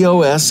 That's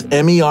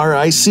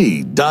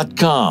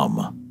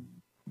BOSMERIC.com.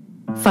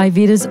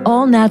 Phyvita's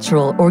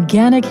all-natural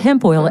organic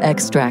hemp oil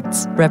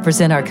extracts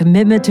represent our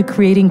commitment to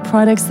creating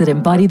products that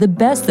embody the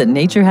best that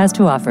nature has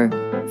to offer.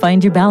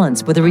 Find your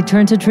balance with a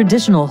return to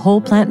traditional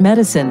whole plant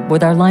medicine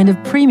with our line of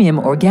premium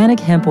organic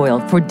hemp oil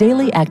for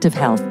daily active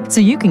health,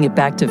 so you can get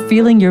back to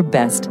feeling your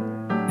best.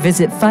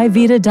 Visit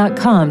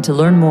Phyvita.com to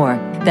learn more.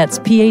 That's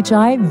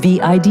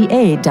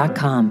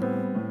PHIVIDA.com.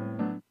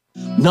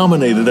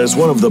 Nominated as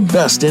one of the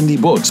best indie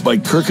books by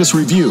Kirkus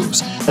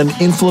Reviews, An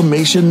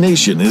Inflammation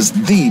Nation is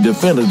the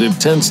definitive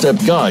 10-step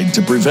guide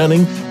to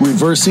preventing,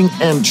 reversing,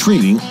 and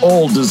treating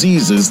all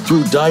diseases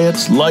through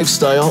diet,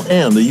 lifestyle,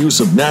 and the use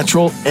of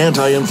natural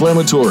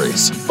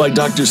anti-inflammatories by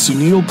Dr.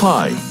 Sunil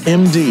Pai,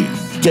 MD.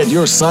 Get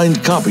your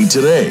signed copy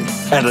today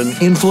at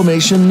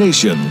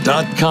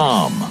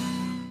aninflammationnation.com.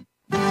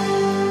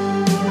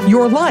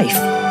 Your life,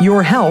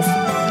 your health,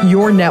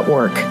 your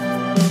network.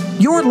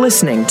 You're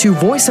listening to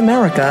Voice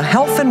America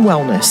Health and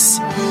Wellness.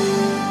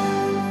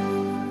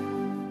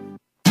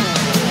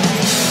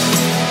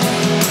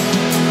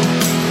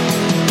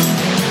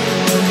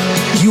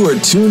 You are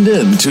tuned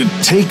in to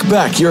Take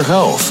Back Your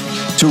Health.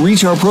 To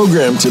reach our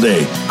program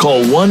today,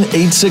 call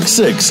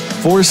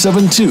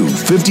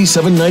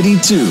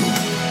 1-866-472-5792.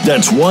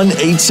 That's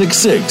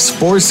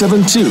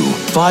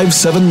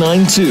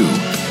 1-866-472-5792.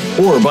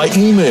 Or by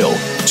email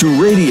to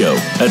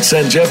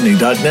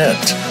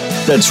radio@sanjevani.net.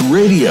 That's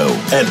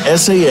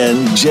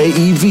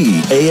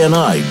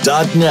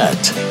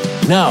radio@sanjevani.net.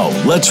 Now,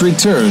 let's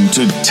return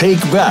to Take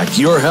Back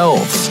Your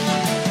Health.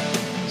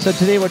 So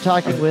today we're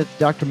talking with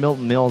Dr.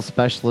 Milton Mills,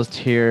 specialist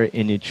here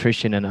in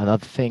nutrition and other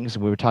things.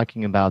 We were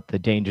talking about the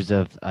dangers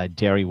of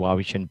dairy, why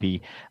we shouldn't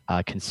be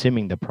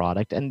consuming the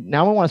product. And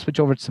now I want to switch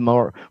over to some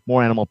more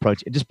animal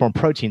protein, just more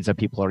proteins that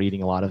people are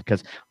eating a lot of,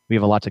 because we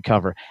have a lot to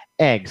cover.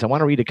 Eggs. I want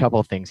to read a couple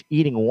of things.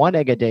 Eating 1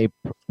 egg a day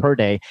per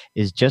day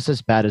is just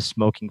as bad as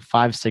smoking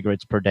 5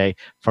 cigarettes per day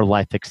for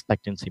life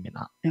expectancy.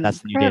 That's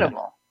the new data.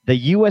 The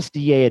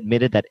USDA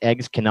admitted that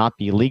eggs cannot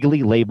be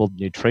legally labeled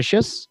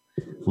nutritious,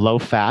 low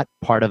fat,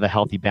 part of a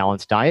healthy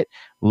balanced diet,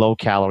 low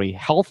calorie,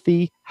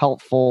 healthy,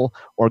 helpful,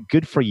 or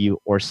good for you,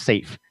 or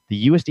safe. The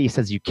USDA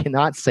says you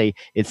cannot say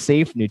it's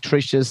safe,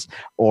 nutritious,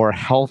 or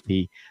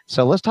healthy.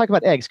 So let's talk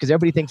about eggs, because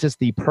everybody thinks it's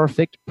the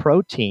perfect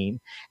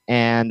protein.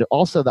 And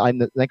also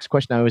the next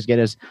question I always get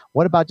is,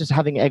 what about just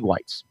having egg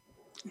whites?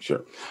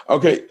 Sure.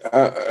 Okay.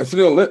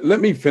 So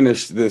let me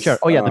finish this. Sure.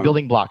 Oh yeah, the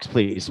building blocks,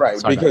 please. Right,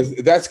 sorry, because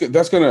that's going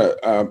to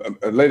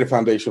lay the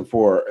foundation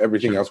for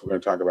everything else we're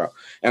going to talk about.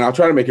 And I'll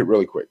try to make it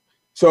really quick.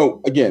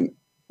 So again,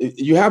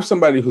 you have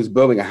somebody who's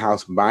building a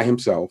house by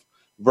himself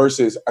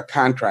versus a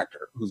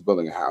contractor who's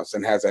building a house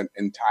and has an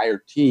entire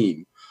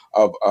team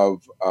of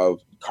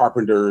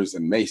carpenters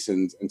and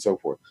masons and so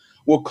forth.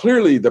 Well,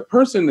 clearly the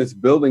person that's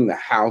building the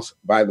house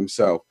by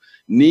themselves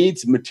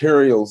needs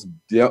materials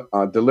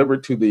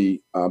delivered to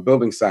the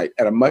building site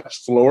at a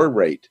much slower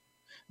rate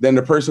than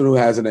the person who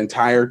has an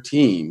entire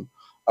team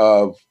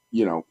of,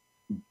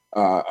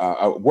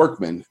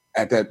 workmen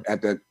at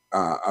that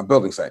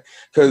building site.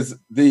 Because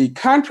the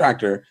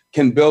contractor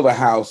can build a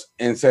house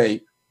in,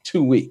 say,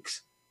 2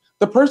 weeks.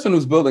 The person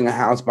who's building a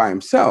house by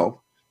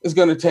himself is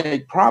going to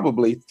take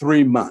probably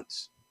 3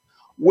 months.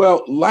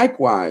 Well,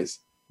 likewise,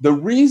 the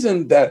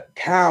reason that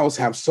cows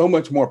have so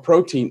much more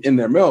protein in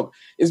their milk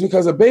is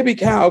because a baby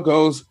cow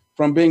goes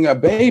from being a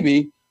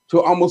baby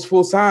to almost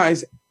full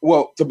size,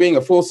 to being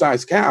a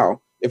full-size cow,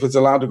 if it's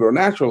allowed to grow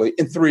naturally,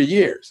 in 3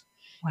 years.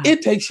 Wow.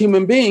 It takes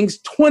human beings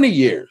 20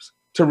 years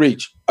to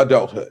reach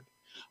adulthood.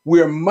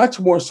 We're much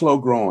more slow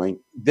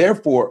growing.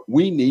 Therefore,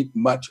 we need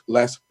much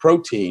less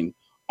protein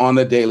on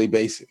a daily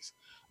basis.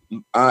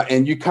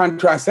 And you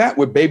contrast that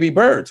with baby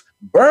birds.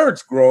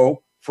 Birds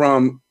grow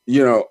from,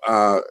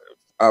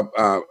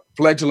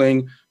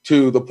 fledgling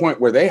to the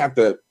point where they have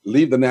to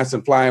leave the nest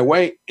and fly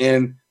away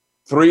in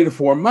 3 to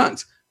 4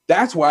 months.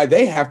 That's why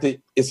they have to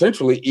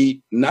essentially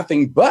eat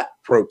nothing but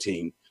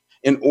protein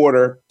in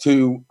order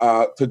to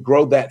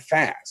grow that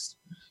fast.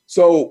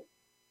 So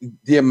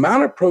the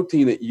amount of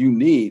protein that you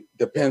need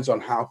depends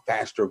on how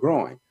fast you're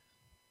growing.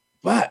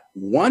 But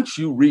once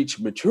you reach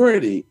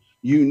maturity,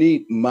 you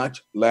need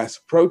much less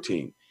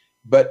protein.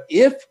 But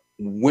if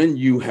when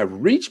you have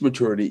reached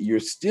maturity, you're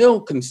still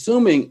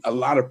consuming a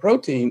lot of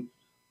protein.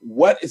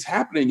 What is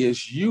happening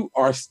is you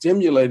are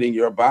stimulating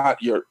your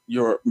body,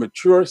 your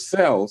mature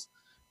cells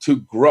to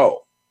grow.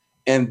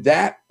 And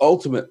that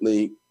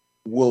ultimately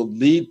will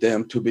lead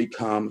them to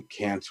become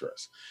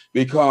cancerous.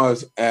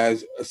 Because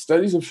as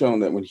studies have shown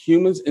that when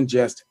humans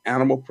ingest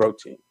animal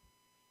protein,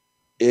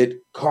 it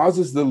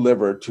causes the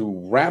liver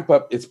to ramp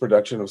up its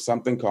production of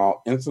something called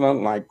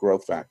insulin-like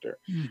growth factor.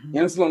 Mm-hmm.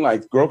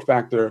 Insulin-like growth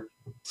factor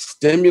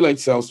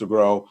stimulates cells to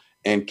grow,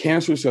 and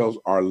cancer cells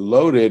are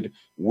loaded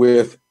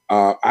with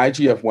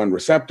IGF-1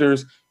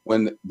 receptors.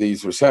 When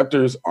these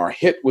receptors are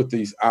hit with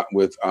these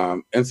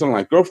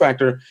insulin-like growth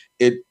factor,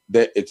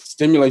 it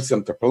stimulates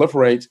them to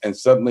proliferate, and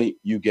suddenly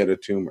you get a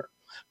tumor.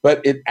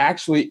 But it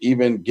actually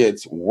even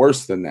gets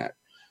worse than that,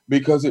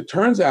 because it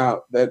turns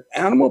out that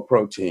animal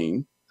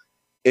protein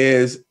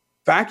is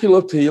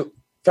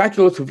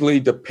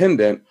facultatively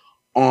dependent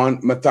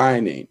on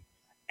methionine.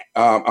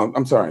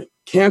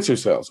 Cancer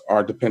cells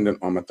are dependent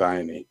on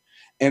methionine.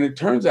 And it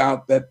turns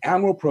out that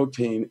animal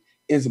protein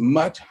is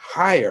much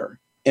higher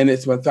in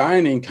its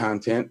methionine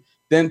content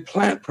than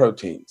plant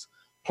proteins.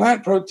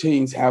 Plant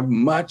proteins have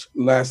much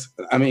less,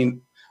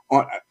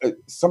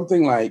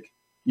 something like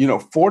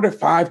 4 to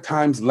 5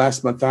 times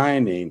less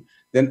methionine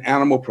than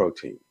animal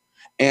protein.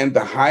 And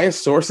the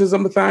highest sources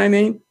of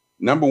methionine,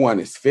 number 1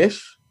 is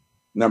fish,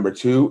 number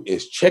 2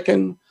 is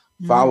chicken,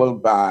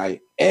 followed by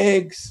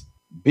eggs,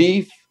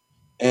 beef,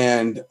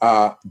 and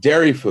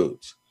dairy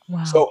foods.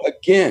 Wow. So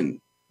again,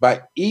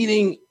 by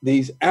eating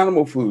these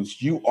animal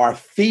foods, you are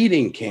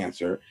feeding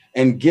cancer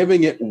and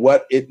giving it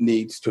what it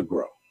needs to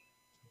grow.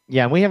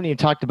 Yeah, and we haven't even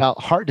talked about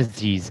heart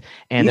disease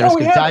and the risk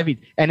of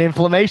diabetes and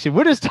inflammation.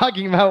 We're just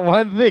talking about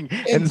one thing.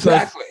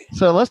 Exactly. And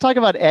so let's talk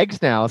about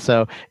eggs now.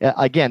 So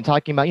again,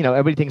 talking about,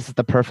 everybody thinks it's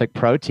the perfect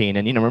protein.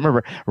 And,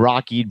 remember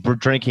Rocky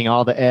drinking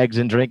all the eggs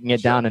and drinking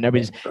it down, and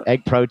everybody's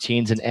egg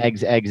proteins and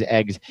eggs.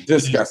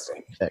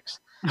 Disgusting.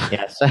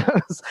 Yes.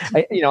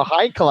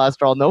 High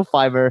cholesterol, no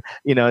fiber,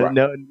 right.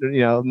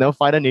 No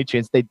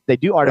phytonutrients. They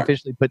do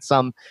artificially put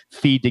some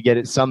feed to get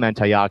it some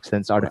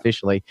antioxidants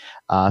artificially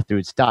through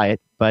its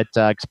diet. But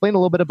explain a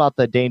little bit about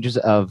the dangers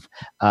of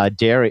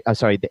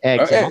the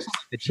eggs, and also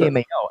the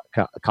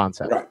TMAO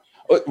concept.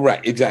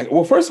 Right, exactly.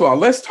 Well, first of all,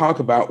 let's talk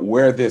about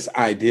where this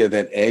idea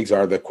that eggs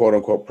are the quote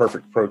unquote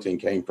perfect protein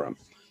came from.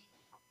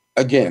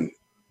 Again,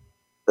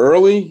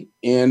 early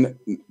in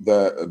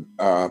the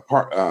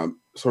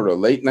sort of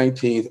late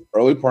 19th,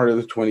 early part of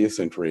the 20th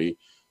century,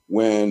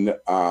 when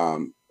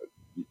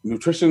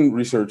nutrition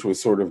research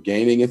was sort of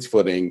gaining its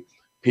footing,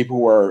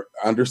 people were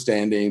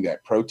understanding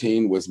that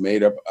protein was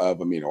made up of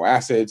amino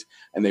acids,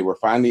 and they were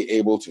finally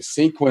able to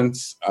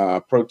sequence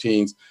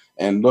proteins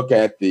and look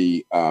at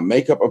the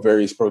makeup of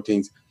various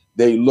proteins.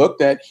 They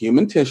looked at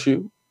human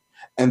tissue,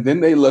 and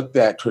then they looked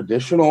at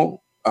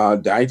traditional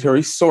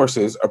dietary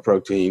sources of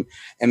protein,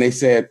 and they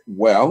said,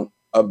 well,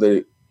 of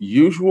the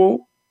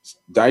usual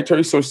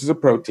dietary sources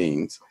of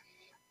proteins,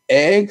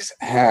 eggs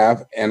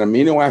have an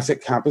amino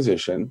acid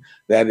composition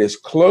that is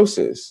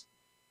closest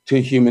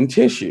to human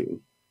tissue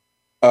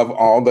of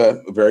all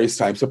the various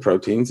types of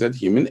proteins that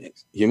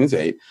humans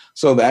ate.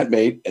 So that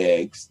made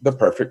eggs the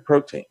perfect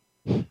protein.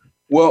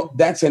 Well,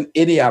 that's an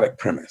idiotic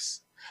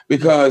premise,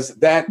 because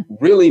that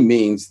really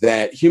means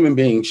that human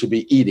beings should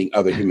be eating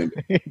other human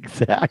beings.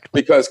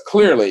 Exactly. Because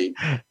clearly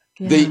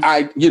human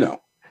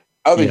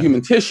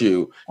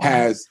tissue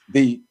has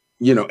the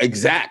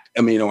exact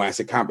amino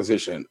acid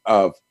composition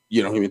of,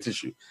 human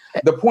tissue.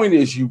 The point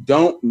is, you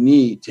don't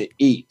need to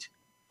eat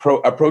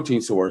a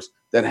protein source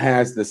that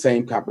has the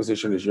same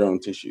composition as your own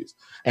tissues.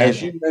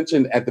 As you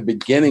mentioned at the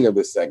beginning of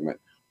this segment,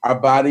 our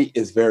body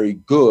is very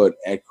good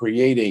at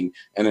creating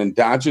an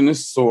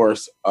endogenous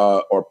source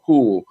or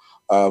pool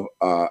of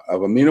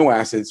amino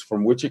acids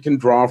from which it can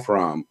draw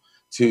from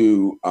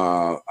to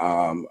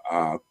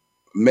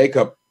make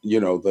up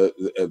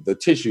the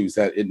tissues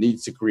that it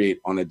needs to create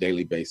on a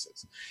daily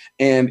basis.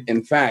 And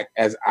in fact,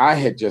 as I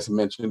had just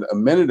mentioned a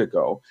minute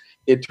ago,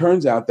 it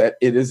turns out that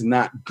it is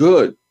not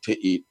good to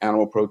eat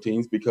animal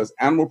proteins, because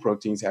animal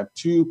proteins have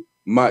too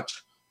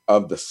much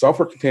of the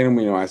sulfur-containing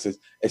amino acids,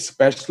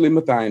 especially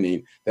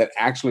methionine, that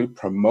actually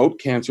promote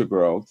cancer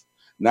growth.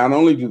 Not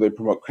only do they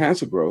promote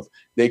cancer growth,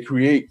 they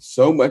create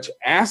so much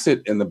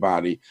acid in the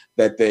body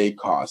that they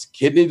cause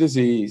kidney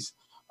disease,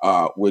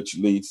 which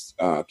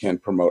can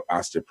promote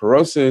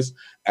osteoporosis,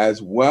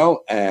 as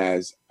well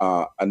as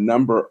a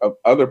number of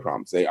other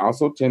problems. They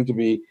also tend to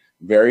be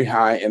very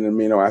high in an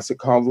amino acid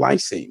called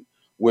lysine,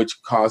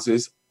 which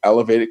causes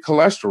elevated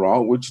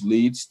cholesterol, which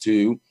leads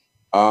to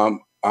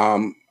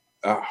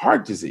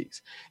heart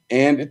disease.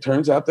 And it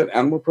turns out that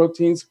animal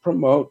proteins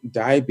promote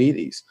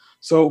diabetes.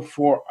 So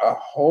for a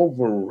whole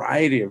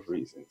variety of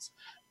reasons,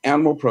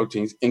 animal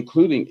proteins,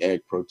 including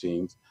egg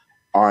proteins,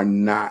 are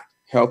not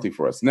healthy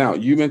for us. Now,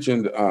 you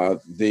mentioned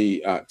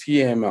the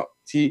TAMO,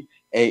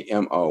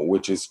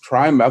 which is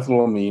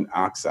trimethylamine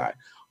oxide.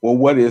 Well,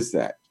 what is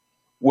that?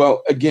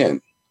 Well,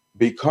 again,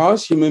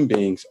 because human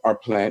beings are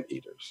plant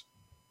eaters,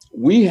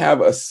 we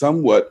have a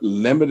somewhat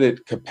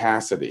limited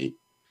capacity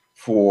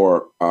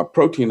for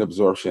protein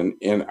absorption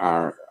in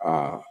our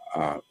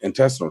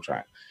intestinal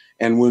tract.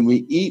 And when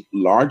we eat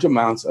large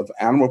amounts of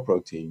animal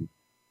protein,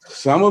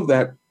 some of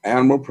that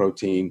animal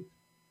protein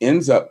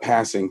ends up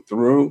passing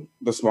through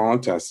the small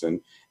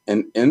intestine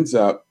and ends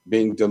up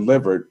being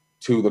delivered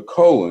to the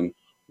colon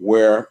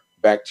where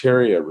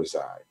bacteria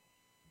reside.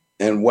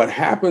 And what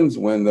happens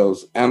when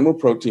those animal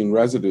protein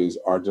residues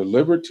are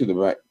delivered to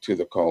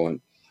the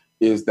colon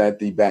is that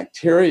the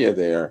bacteria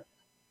there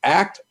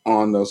act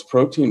on those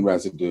protein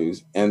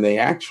residues, and they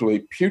actually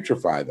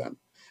putrefy them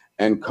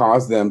and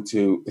cause them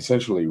to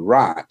essentially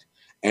rot.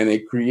 And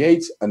it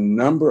creates a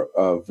number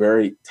of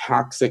very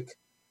toxic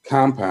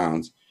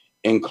compounds,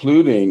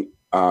 including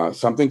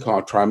something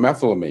called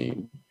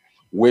trimethylamine,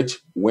 which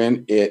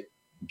when it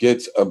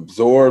gets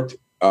absorbed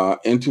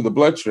into the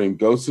bloodstream,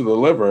 goes to the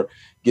liver,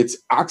 gets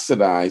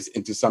oxidized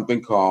into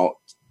something called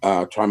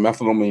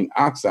trimethylamine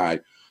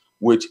oxide,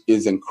 which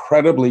is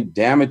incredibly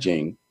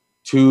damaging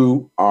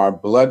to our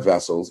blood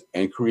vessels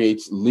and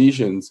creates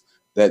lesions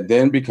that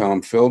then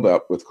become filled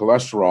up with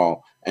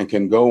cholesterol and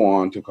can go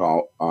on to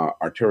cause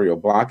arterial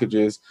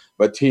blockages.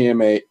 But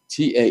TAMO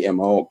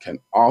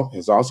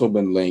has also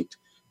been linked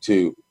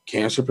to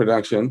cancer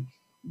production.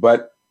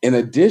 But in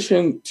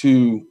addition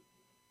to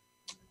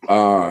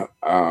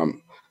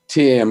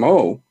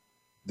TAMO,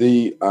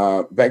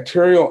 the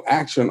bacterial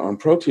action on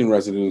protein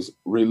residues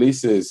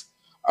releases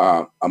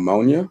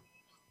ammonia,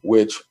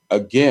 which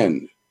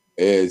again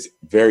is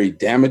very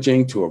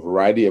damaging to a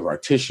variety of our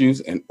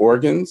tissues and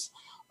organs,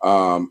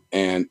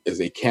 and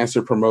is a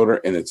cancer promoter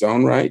in its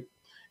own right.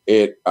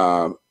 It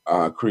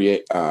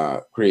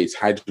creates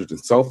hydrogen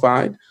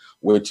sulfide,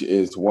 which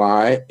is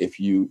why if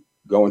you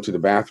go into the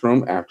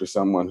bathroom after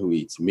someone who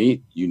eats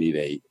meat, you need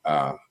a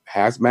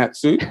hazmat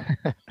suit.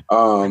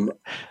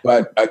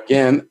 But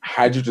again,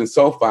 hydrogen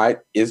sulfide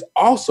is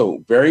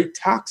also very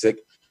toxic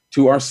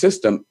to our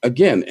system,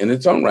 again, in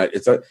its own right.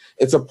 It's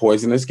a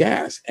poisonous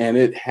gas, and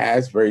it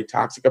has very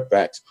toxic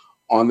effects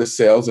on the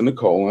cells in the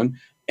colon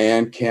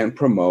and can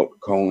promote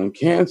colon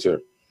cancer.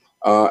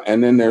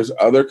 And then there's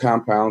other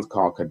compounds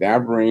called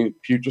cadaverine,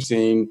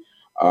 putrescine,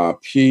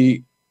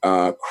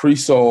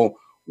 cresol,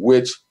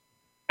 which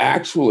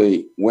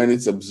actually, when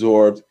it's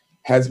absorbed,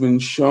 has been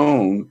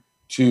shown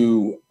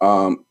to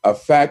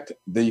affect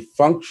the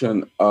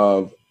function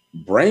of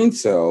brain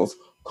cells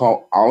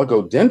called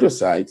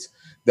oligodendrocytes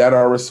that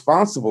are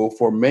responsible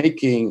for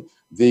making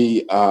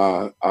the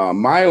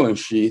myelin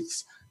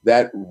sheaths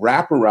that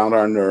wrap around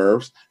our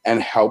nerves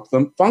and help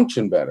them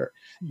function better.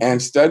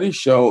 And studies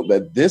show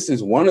that this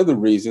is one of the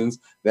reasons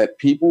that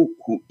people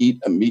who eat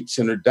a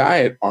meat-centered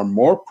diet are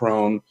more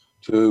prone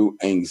to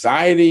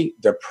anxiety,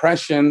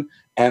 depression,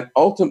 and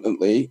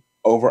ultimately,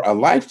 over a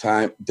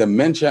lifetime,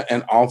 dementia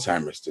and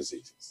Alzheimer's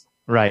diseases.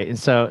 Right. And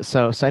so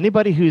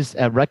anybody who's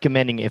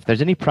recommending, if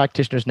there's any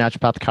practitioners,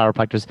 naturopath,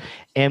 chiropractors,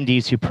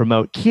 MDs who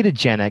promote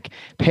ketogenic,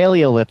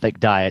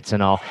 Paleolithic diets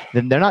and all,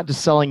 then they're not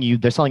just selling you,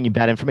 they're selling you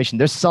bad information.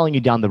 They're selling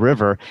you down the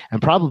river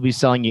and probably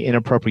selling you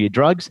inappropriate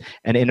drugs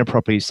and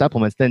inappropriate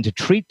supplements then to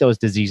treat those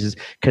diseases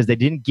because they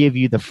didn't give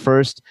you the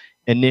first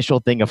initial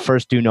thing of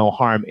first do no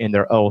harm in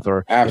their oath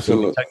or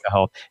absolutely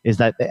health is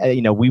that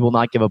we will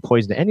not give a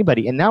poison to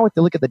anybody. And now if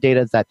you look at the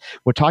data is that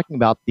we're talking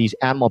about these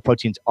animal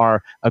proteins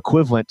are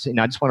equivalent. And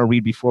I just want to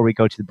read before we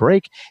go to the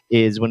break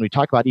is when we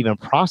talk about even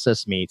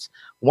processed meats,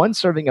 one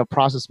serving of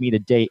processed meat a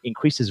day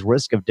increases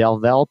risk of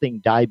developing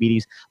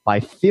diabetes by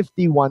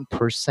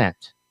 51%.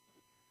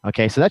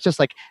 Okay, so that's just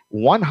like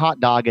one hot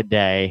dog a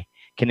day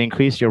can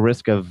increase your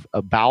risk of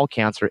bowel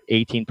cancer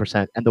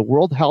 18%. And the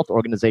World Health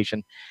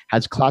Organization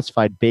has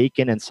classified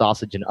bacon and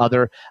sausage and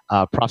other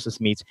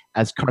processed meats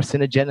as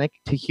carcinogenic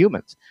to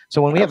humans.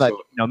 So when we have a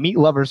meat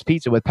lovers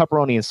pizza with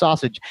pepperoni and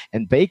sausage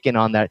and bacon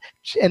on that,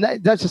 and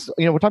that's just,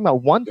 we're talking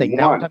about one thing.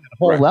 Now we're talking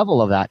about a whole level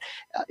of that.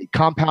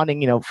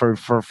 Compounding,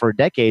 for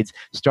decades,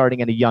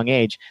 starting at a young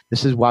age.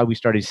 This is why we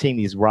started seeing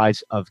these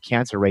rise of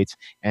cancer rates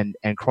and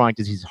chronic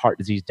disease, heart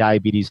disease,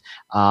 diabetes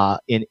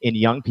in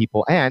young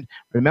people. And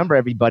remember,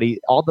 everybody,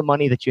 all the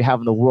money that you have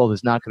in the world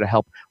is not going to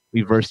help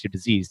reverse your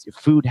disease. Your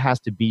food has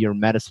to be your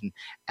medicine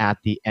at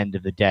the end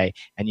of the day.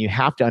 And you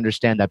have to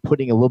understand that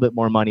putting a little bit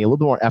more money, a little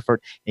bit more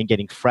effort in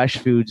getting fresh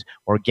foods,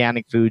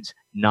 organic foods,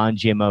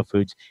 non-GMO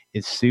foods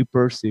is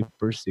super,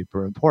 super,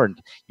 super important.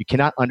 You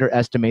cannot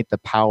underestimate the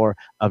power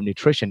of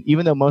nutrition.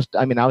 Even though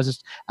I was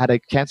just at a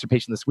cancer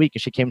patient this week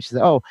and she came and she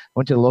said,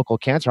 went to the local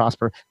cancer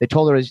hospital. They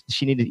told her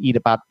she needed to eat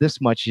about this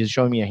much. She's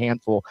showing me a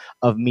handful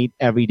of meat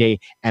every day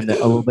and a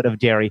little bit of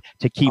dairy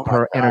to keep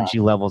her energy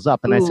levels up.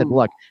 And I said,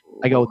 look,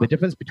 the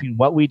difference between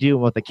what we do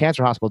and what the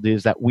cancer hospital do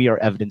is that we are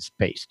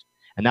evidence-based.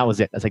 And that was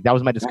it. That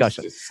was my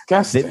discussion.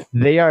 That's disgusting.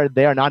 They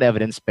are not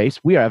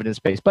evidence-based. We are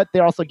evidence-based, but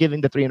they're also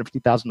giving the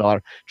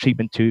 $350,000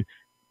 treatment to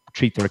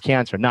treat their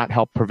cancer, not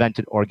help prevent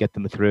it or get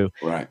them through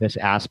this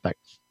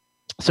aspect.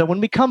 So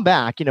when we come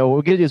back, what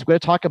we're going to do is we're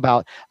going to talk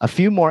about a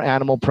few more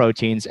animal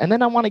proteins. And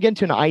then I want to get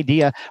into an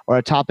idea or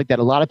a topic that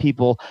a lot of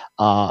people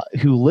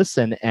who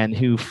listen and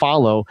who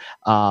follow,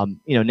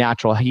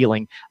 natural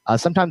healing,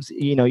 sometimes,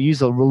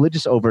 use a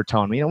religious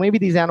overtone. Maybe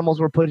these animals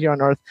were put here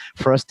on earth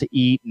for us to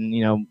eat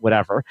and,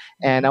 whatever.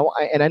 And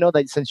I know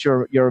that since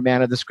you're a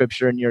man of the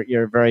scripture and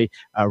you're a very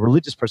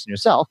religious person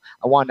yourself,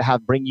 I wanted to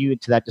bring you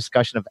into that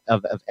discussion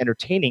of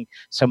entertaining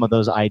some of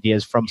those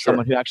ideas from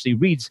someone who actually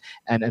reads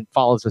and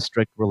follows a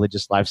strict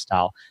religious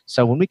lifestyle.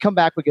 So when we come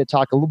back, we're going to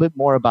talk a little bit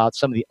more about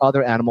some of the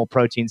other animal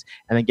proteins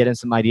and then get in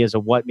some ideas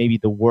of what maybe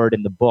the word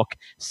in the book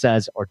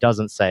says or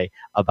doesn't say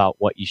about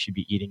what you should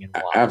be eating and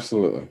why.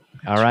 Absolutely.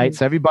 All right.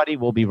 So everybody,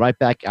 we'll be right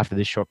back after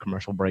this short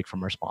commercial break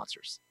from our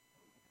sponsors.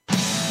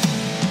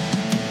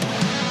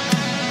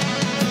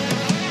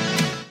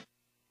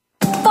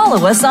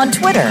 Follow us on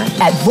Twitter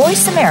at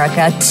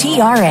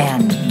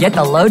VoiceAmericaTRN. Get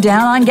the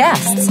lowdown on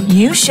guests,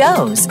 new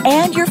shows,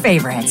 and your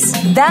favorites.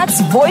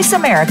 That's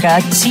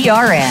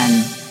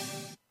VoiceAmericaTRN.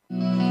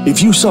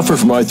 If you suffer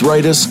from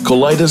arthritis,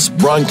 colitis,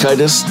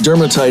 bronchitis,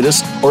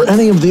 dermatitis, or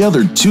any of the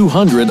other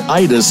 200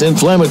 itis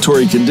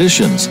inflammatory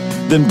conditions,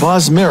 then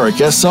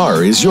Bosmeric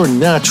SR is your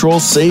natural,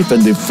 safe,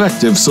 and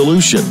effective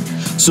solution,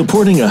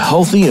 supporting a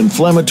healthy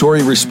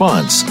inflammatory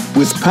response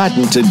with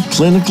patented,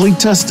 clinically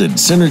tested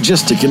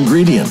synergistic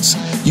ingredients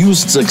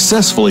used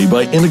successfully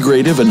by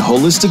integrative and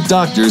holistic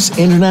doctors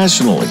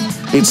internationally.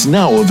 It's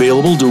now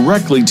available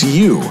directly to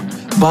you.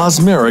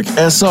 Bosmeric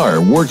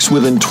SR works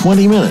within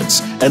 20 minutes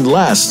and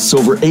lasts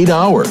over 8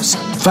 hours.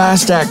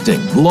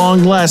 Fast-acting,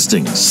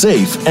 long-lasting,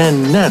 safe,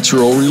 and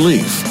natural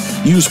relief.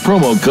 Use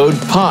promo code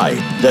PAI,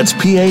 that's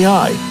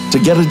P-A-I, to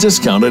get a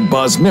discount at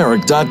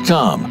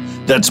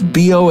bosmeric.com. That's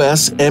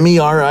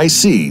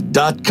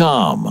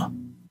BOSMERIC.com.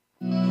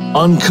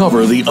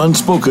 Uncover the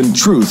unspoken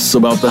truths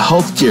about the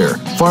healthcare,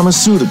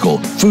 pharmaceutical,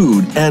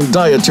 food, and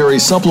dietary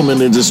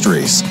supplement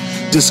industries.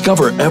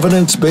 Discover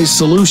evidence-based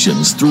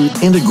solutions through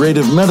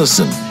integrative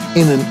medicine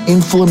in an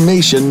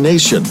inflammation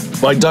nation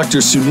by Dr.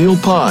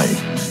 Sunil Pai.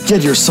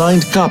 Get your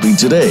signed copy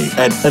today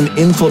at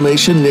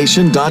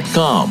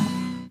aninflammationnation.com.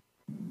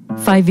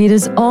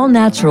 Phyvita's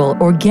all-natural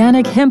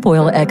organic hemp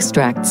oil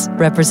extracts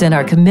represent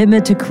our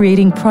commitment to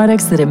creating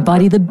products that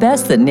embody the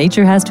best that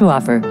nature has to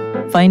offer.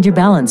 Find your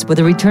balance with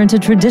a return to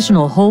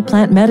traditional whole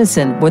plant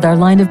medicine with our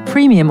line of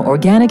premium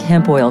organic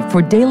hemp oil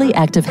for daily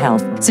active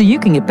health, so you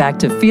can get back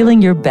to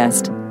feeling your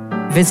best.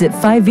 Visit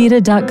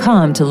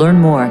Phyvita.com to learn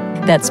more.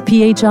 That's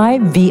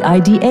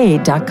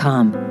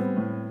PHIVIDA.com.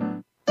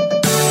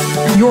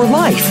 Your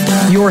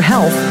life, your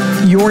health,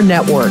 your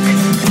network.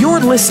 You're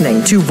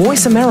listening to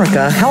Voice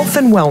America Health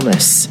and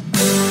Wellness.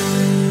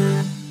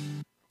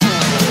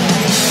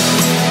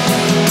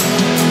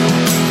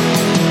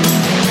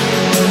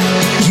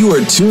 You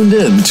are tuned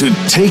in to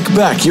Take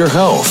Back Your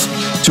Health.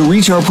 To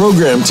reach our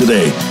program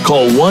today,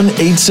 call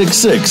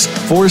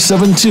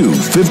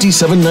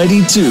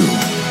 1-866-472-5792.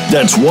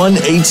 That's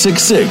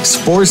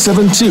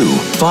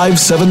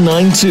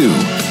 1-866-472-5792.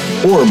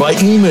 Or by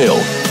email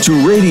to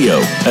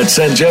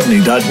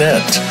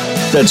radio@sanjevani.net.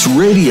 That's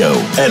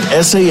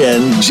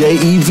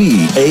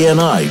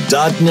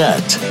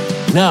radio@sanjevani.net.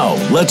 Now,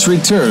 let's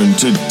return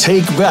to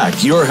Take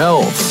Back Your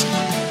Health.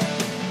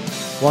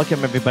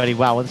 Welcome, everybody.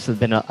 Wow, this has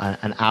been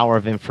an hour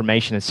of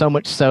information, and so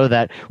much so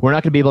that we're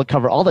not going to be able to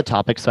cover all the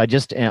topics. So I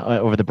just,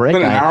 over the break...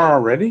 It's been an hour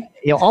already?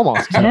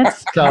 Almost. So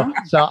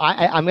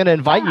I'm going to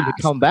invite you to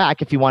come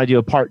back if you want to do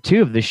a part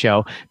 2 of the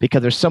show,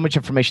 because there's so much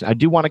information. I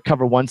do want to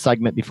cover one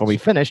segment before we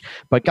finish,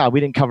 but God, we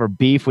didn't cover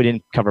beef, we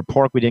didn't cover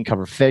pork, we didn't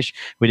cover fish,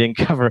 we didn't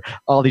cover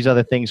all these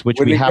other things, which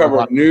we didn't have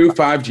cover new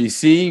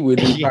 5GC, we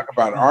didn't talk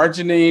about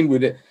arginine, we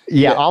did...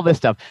 Yeah, all this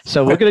stuff.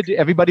 So we're going to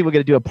do, we're going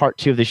to do a part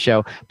 2 of the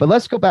show, but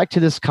let's go back to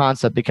this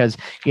concept because,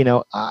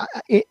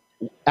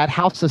 at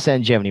House of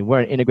Sanjevani,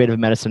 we're an integrative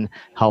medicine,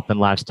 health, and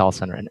lifestyle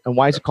center. And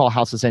why is it called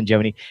House of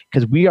Sanjevani?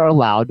 Because we are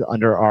allowed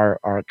under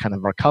our kind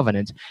of our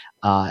covenant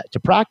to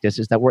practice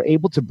is that we're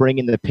able to bring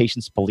in the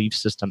patient's belief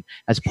system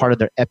as part of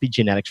their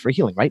epigenetics for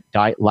healing, right?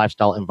 Diet,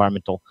 lifestyle,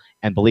 environmental,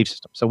 and belief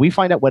system. So we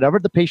find out whatever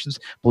the patient's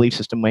belief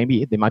system may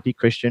be. They might be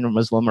Christian or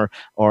Muslim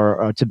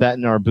or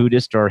Tibetan or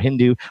Buddhist or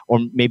Hindu or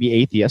maybe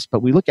atheist,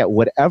 but we look at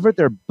whatever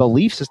their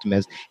belief system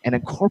is and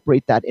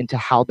incorporate that into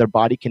how their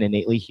body can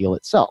innately heal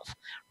itself,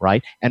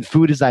 right? And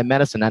food is thy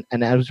medicine.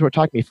 And as we were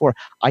talking before,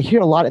 I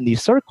hear a lot in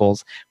these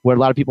circles where a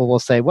lot of people will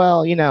say,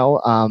 well,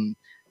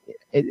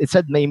 it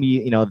said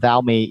maybe, thou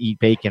may eat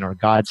bacon, or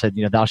God said,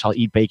 thou shalt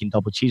eat bacon,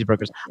 double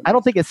cheeseburgers. I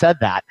don't think it said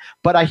that,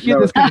 but I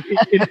hear this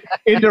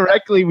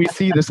indirectly. We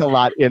see this a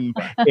lot in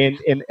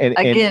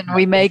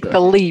we make the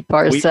leap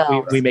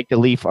ourselves. We make the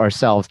leap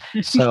ourselves.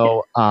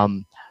 So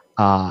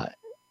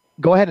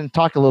go ahead and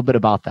talk a little bit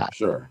about that.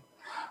 Sure.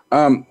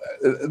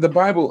 The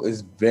Bible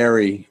is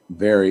very,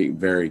 very,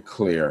 very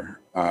clear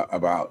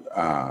about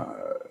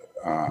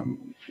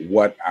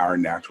what our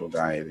natural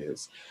diet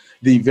is.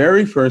 The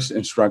very first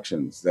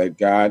instructions that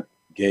God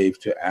gave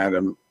to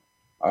Adam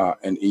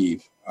and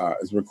Eve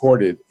is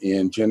recorded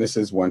in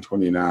Genesis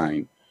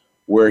 1:29,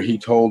 where he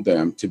told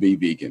them to be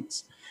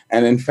vegans.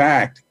 And in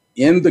fact,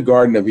 in the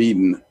Garden of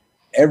Eden,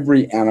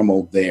 every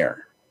animal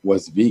there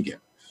was vegan.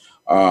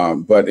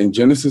 But in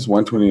Genesis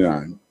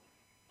 1:29,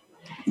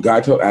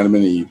 God told Adam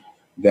and Eve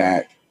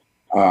that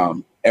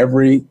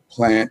every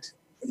plant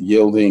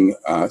yielding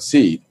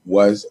seed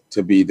was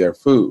to be their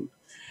food.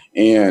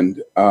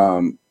 And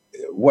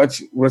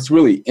what's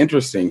really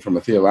interesting from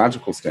a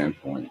theological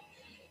standpoint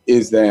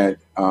is that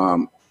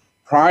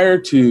prior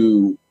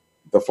to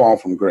the fall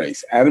from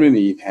grace, Adam and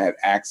Eve had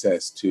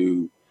access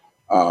to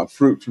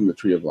fruit from the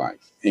tree of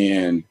life.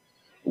 And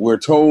we're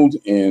told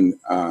in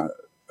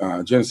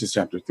Genesis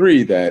chapter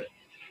 3 that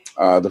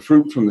the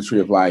fruit from the tree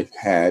of life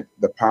had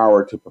the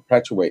power to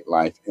perpetuate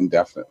life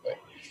indefinitely.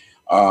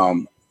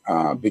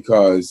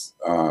 Because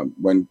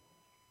when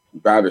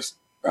God is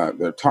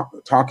they're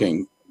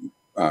talking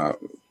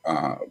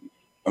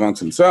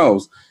amongst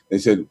themselves, they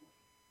said,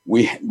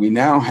 we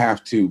now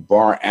have to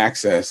bar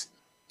access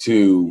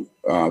to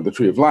the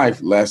tree of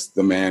life, lest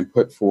the man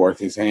put forth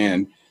his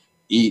hand,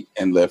 eat,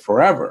 and live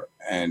forever.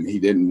 And he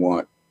didn't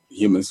want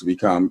humans to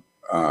become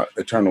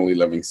eternally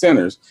living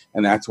sinners.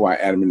 And that's why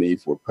Adam and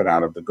Eve were put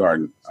out of the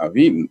Garden of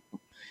Eden.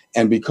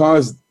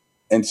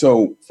 And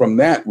so from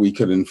that, we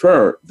could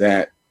infer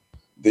that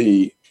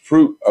the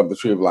fruit of the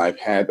tree of life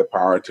had the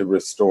power to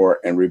restore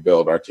and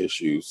rebuild our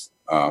tissues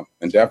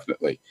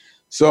indefinitely.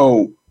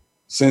 So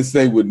since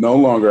they would no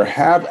longer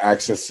have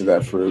access to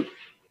that fruit,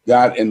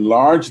 God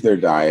enlarged their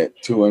diet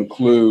to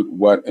include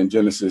what in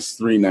Genesis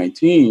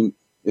 3:19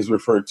 is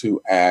referred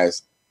to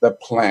as the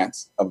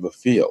plants of the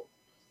field,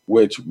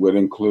 which would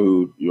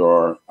include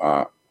your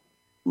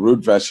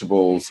root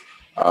vegetables,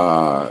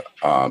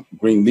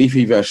 green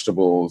leafy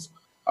vegetables,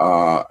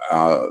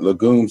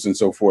 legumes, and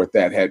so forth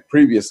that had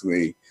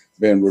previously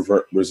been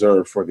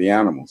reserved for the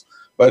animals.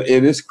 But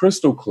it is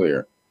crystal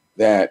clear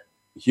that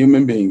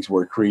human beings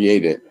were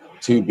created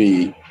to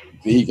be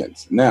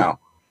vegans. Now,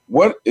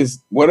 what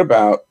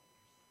about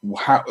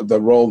how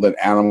the role that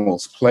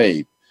animals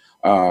played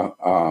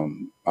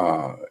in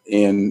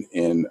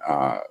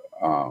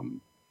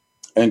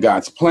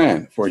God's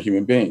plan for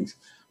human beings?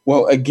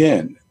 Well,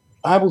 again, the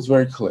Bible's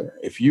very clear.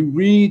 If you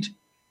read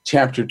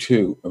chapter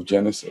 2 of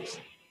Genesis,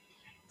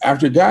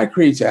 after God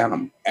creates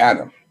Adam,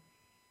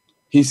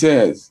 he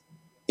says,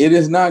 "It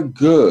is not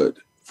good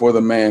for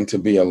the man to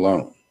be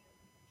alone."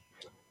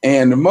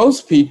 And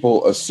most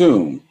people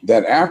assume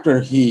that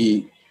after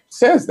he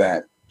says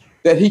that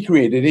he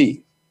created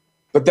Eve.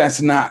 But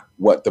that's not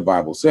what the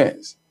Bible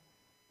says.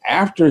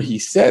 After he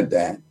said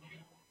that,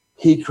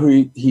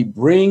 he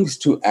brings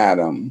to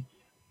Adam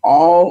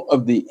all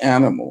of the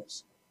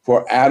animals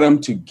for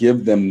Adam to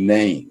give them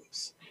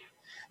names.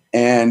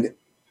 And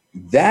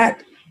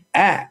that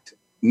act,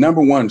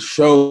 number one,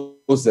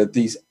 shows that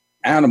these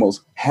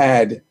animals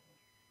had,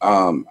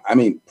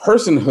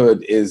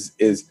 personhood is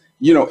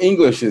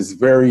English is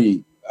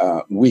very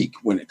weak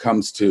when it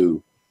comes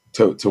to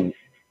the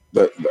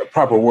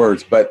proper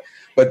words, but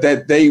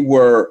that they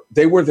were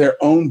their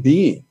own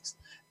beings.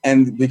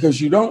 And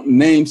because you don't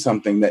name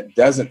something that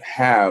doesn't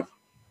have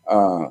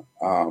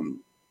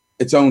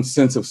its own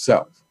sense of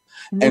self.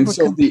 And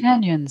so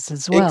companions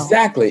as well.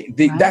 Exactly.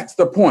 Right? That's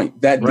the point.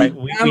 That right.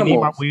 we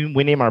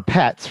name our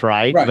pets,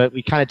 right? But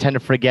we kind of tend to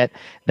forget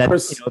that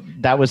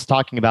that was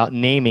talking about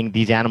naming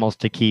these animals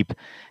to keep,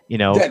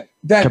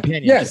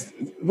 companions. Yes,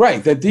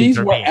 right. That these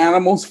were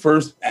Adam's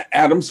first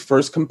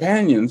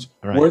companions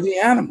were the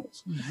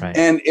animals. Right.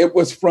 And it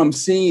was from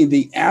seeing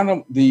the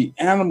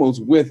animals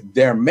with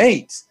their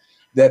mates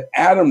that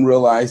Adam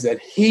realized that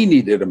he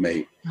needed a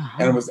mate.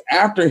 And it was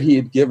after he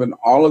had given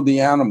all of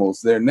the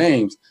animals their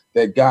names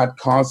that God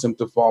caused him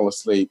to fall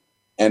asleep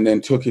and then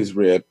took his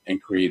rib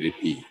and created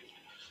Eve.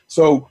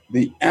 So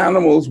the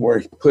animals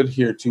were put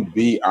here to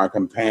be our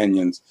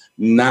companions,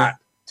 not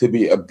to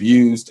be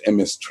abused and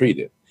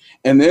mistreated.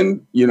 And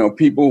then,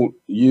 people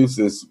use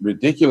this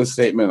ridiculous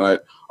statement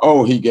like,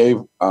 "Oh, he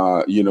gave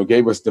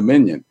us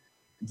dominion."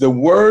 The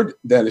word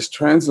that is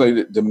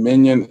translated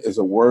dominion is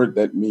a word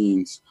that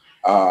means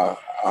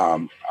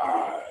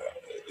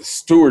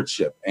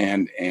stewardship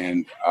and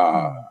it's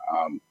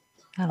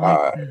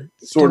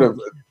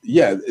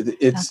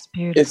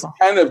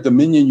kind of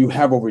dominion you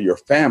have over your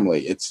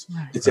family. It's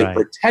a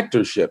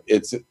protectorship.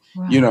 It's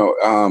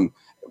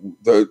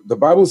the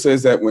Bible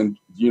says that when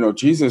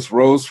Jesus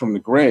rose from the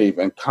grave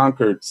and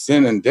conquered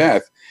sin and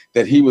death,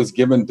 that he was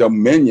given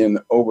dominion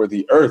over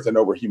the earth and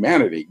over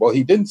humanity. Well,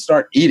 he didn't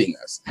start eating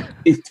us.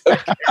 He took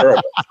care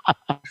of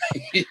us.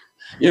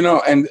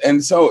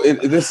 And so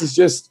this is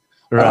just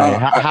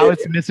how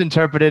it's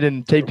misinterpreted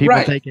and people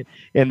take it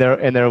in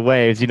their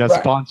ways.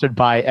 Sponsored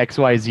by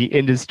XYZ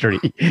industry.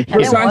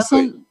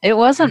 And it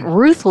wasn't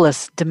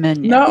ruthless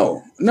dominion.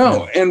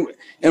 No. And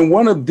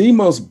one of the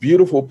most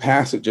beautiful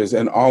passages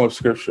in all of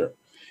Scripture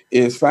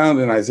is found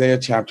in Isaiah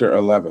chapter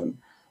 11.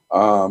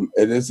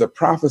 It is a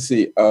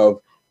prophecy of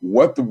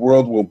what the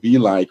world will be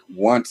like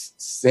once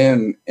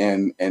sin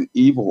and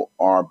evil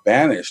are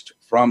banished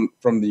from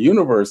the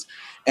universe.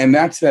 And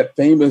that's that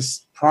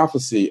famous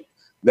prophecy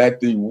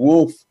that the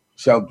wolf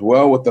shall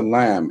dwell with the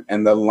lamb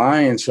and the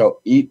lion shall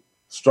eat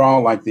straw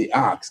like the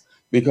ox.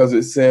 because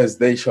it says,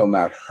 they shall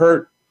not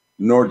hurt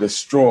nor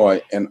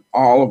destroy in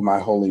all of my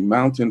holy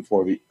mountain,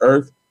 for the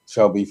earth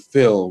shall be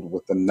filled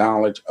with the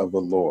knowledge of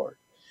the Lord.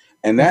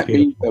 And that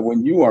means that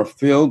when you are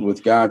filled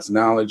with God's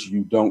knowledge,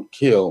 you don't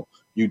kill,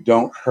 you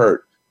don't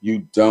hurt,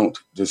 you don't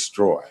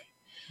destroy.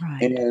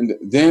 Right. And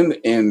then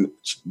in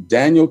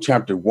Daniel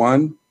chapter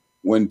 1,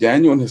 when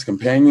Daniel and his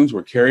companions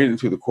were carried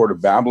into the court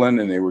of Babylon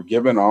and they were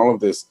given all of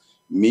this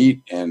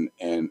meat and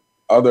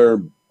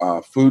other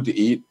food to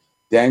eat,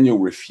 Daniel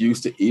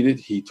refused to eat it.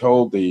 He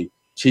told the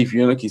chief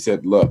eunuch, he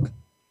said, look,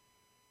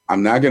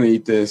 I'm not going to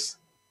eat this.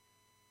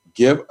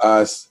 Give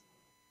us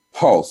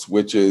pulse,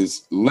 which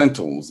is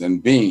lentils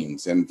and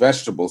beans and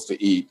vegetables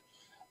to eat.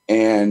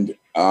 And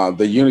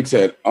the eunuch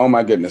said, oh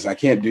my goodness, I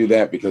can't do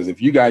that, because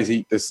if you guys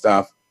eat this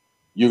stuff,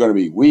 you're going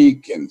to be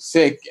weak and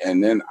sick.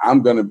 And then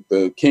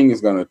the king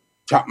is going to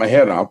chop my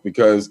head off,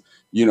 because,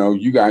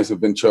 you guys have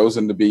been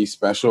chosen to be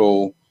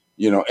special,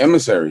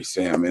 emissaries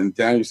to him. And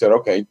Daniel said,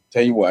 okay,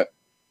 tell you what,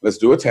 let's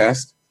do a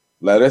test.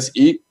 Let us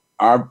eat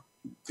our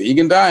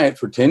vegan diet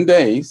for 10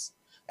 days.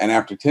 And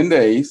after 10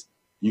 days,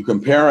 you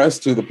compare us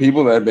to the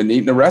people that have been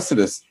eating the rest of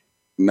this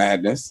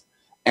madness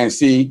and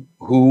see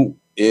who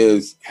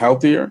is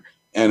healthier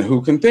and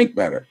who can think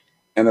better.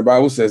 And the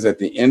Bible says at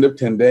the end of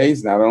 10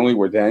 days, not only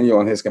were Daniel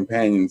and his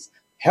companions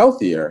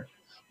healthier,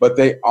 but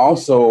they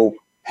also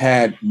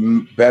had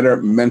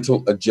better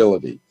mental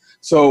agility.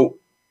 So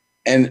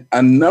in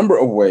a number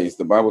of ways,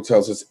 the Bible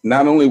tells us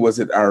not only was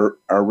it our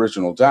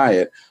original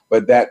diet,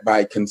 but that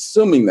by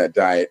consuming that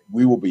diet,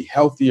 we will be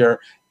healthier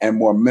and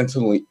more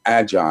mentally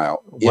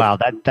agile. Wow,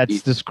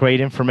 that's just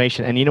great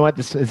information. And you know what?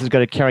 This is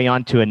going to carry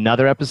on to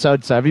another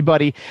episode. So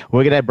everybody,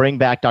 we're going to bring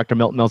back Dr.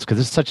 Milton Mills, because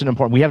this is such an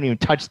important, we haven't even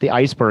touched the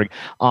iceberg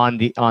on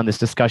this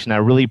discussion. I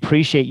really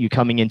appreciate you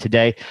coming in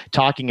today,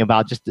 talking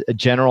about just a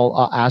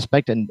general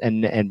aspect,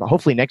 and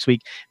hopefully next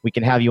week we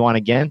can have you on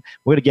again.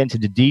 We're going to get into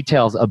the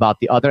details about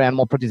the other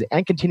animal proteins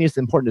and continue this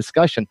important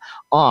discussion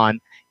on,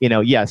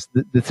 yes,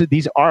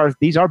 these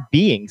are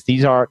beings.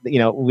 These are,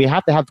 we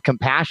have to have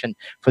compassion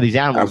for these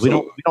animals.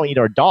 Absolutely. We don't eat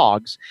our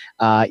dogs.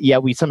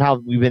 Yet we've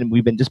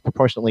been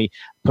disproportionately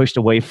pushed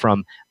away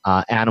from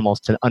animals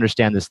to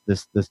understand this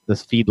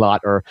feedlot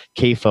or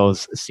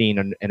CAFOs scene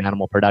in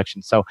animal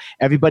production. So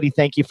everybody,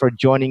 thank you for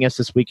joining us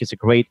this week. It's a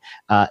great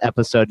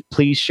episode.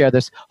 Please share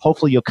this.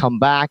 Hopefully you'll come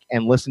back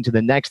and listen to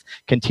the next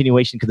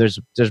continuation, because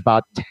there's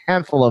about a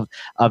handful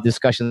of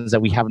discussions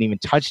that we haven't even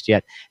touched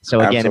yet. So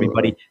again, Absolutely.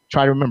 Everybody,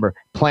 try to remember,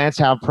 plants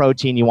have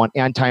protein. You want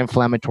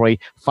anti-inflammatory,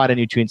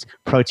 phytonutrients,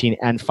 protein,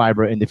 and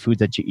fiber in the foods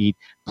that you eat.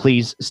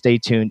 Please stay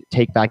tuned,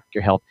 take back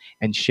your health,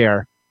 and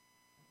share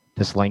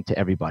this link to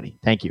everybody.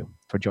 Thank you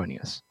for joining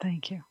us.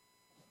 Thank you.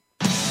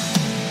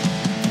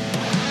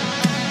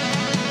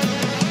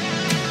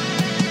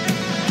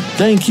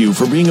 Thank you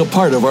for being a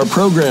part of our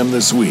program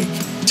this week.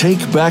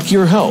 Take Back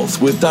Your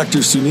Health with Dr.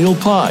 Sunil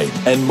Pai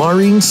and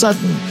Maureen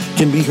Sutton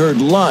can be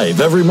heard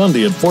live every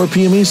Monday at 4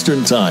 p.m.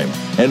 Eastern Time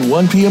and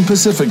 1 p.m.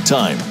 Pacific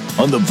Time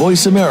on the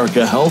Voice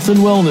America Health and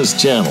Wellness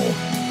channel.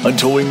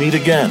 Until we meet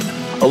again,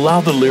 allow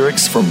the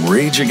lyrics from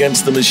Rage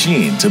Against the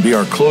Machine to be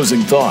our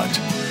closing thought.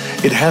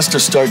 It has to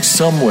start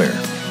somewhere.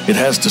 It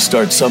has to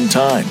start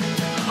sometime.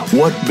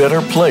 What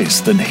better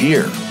place than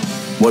here?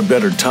 What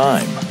better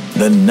time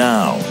than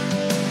now?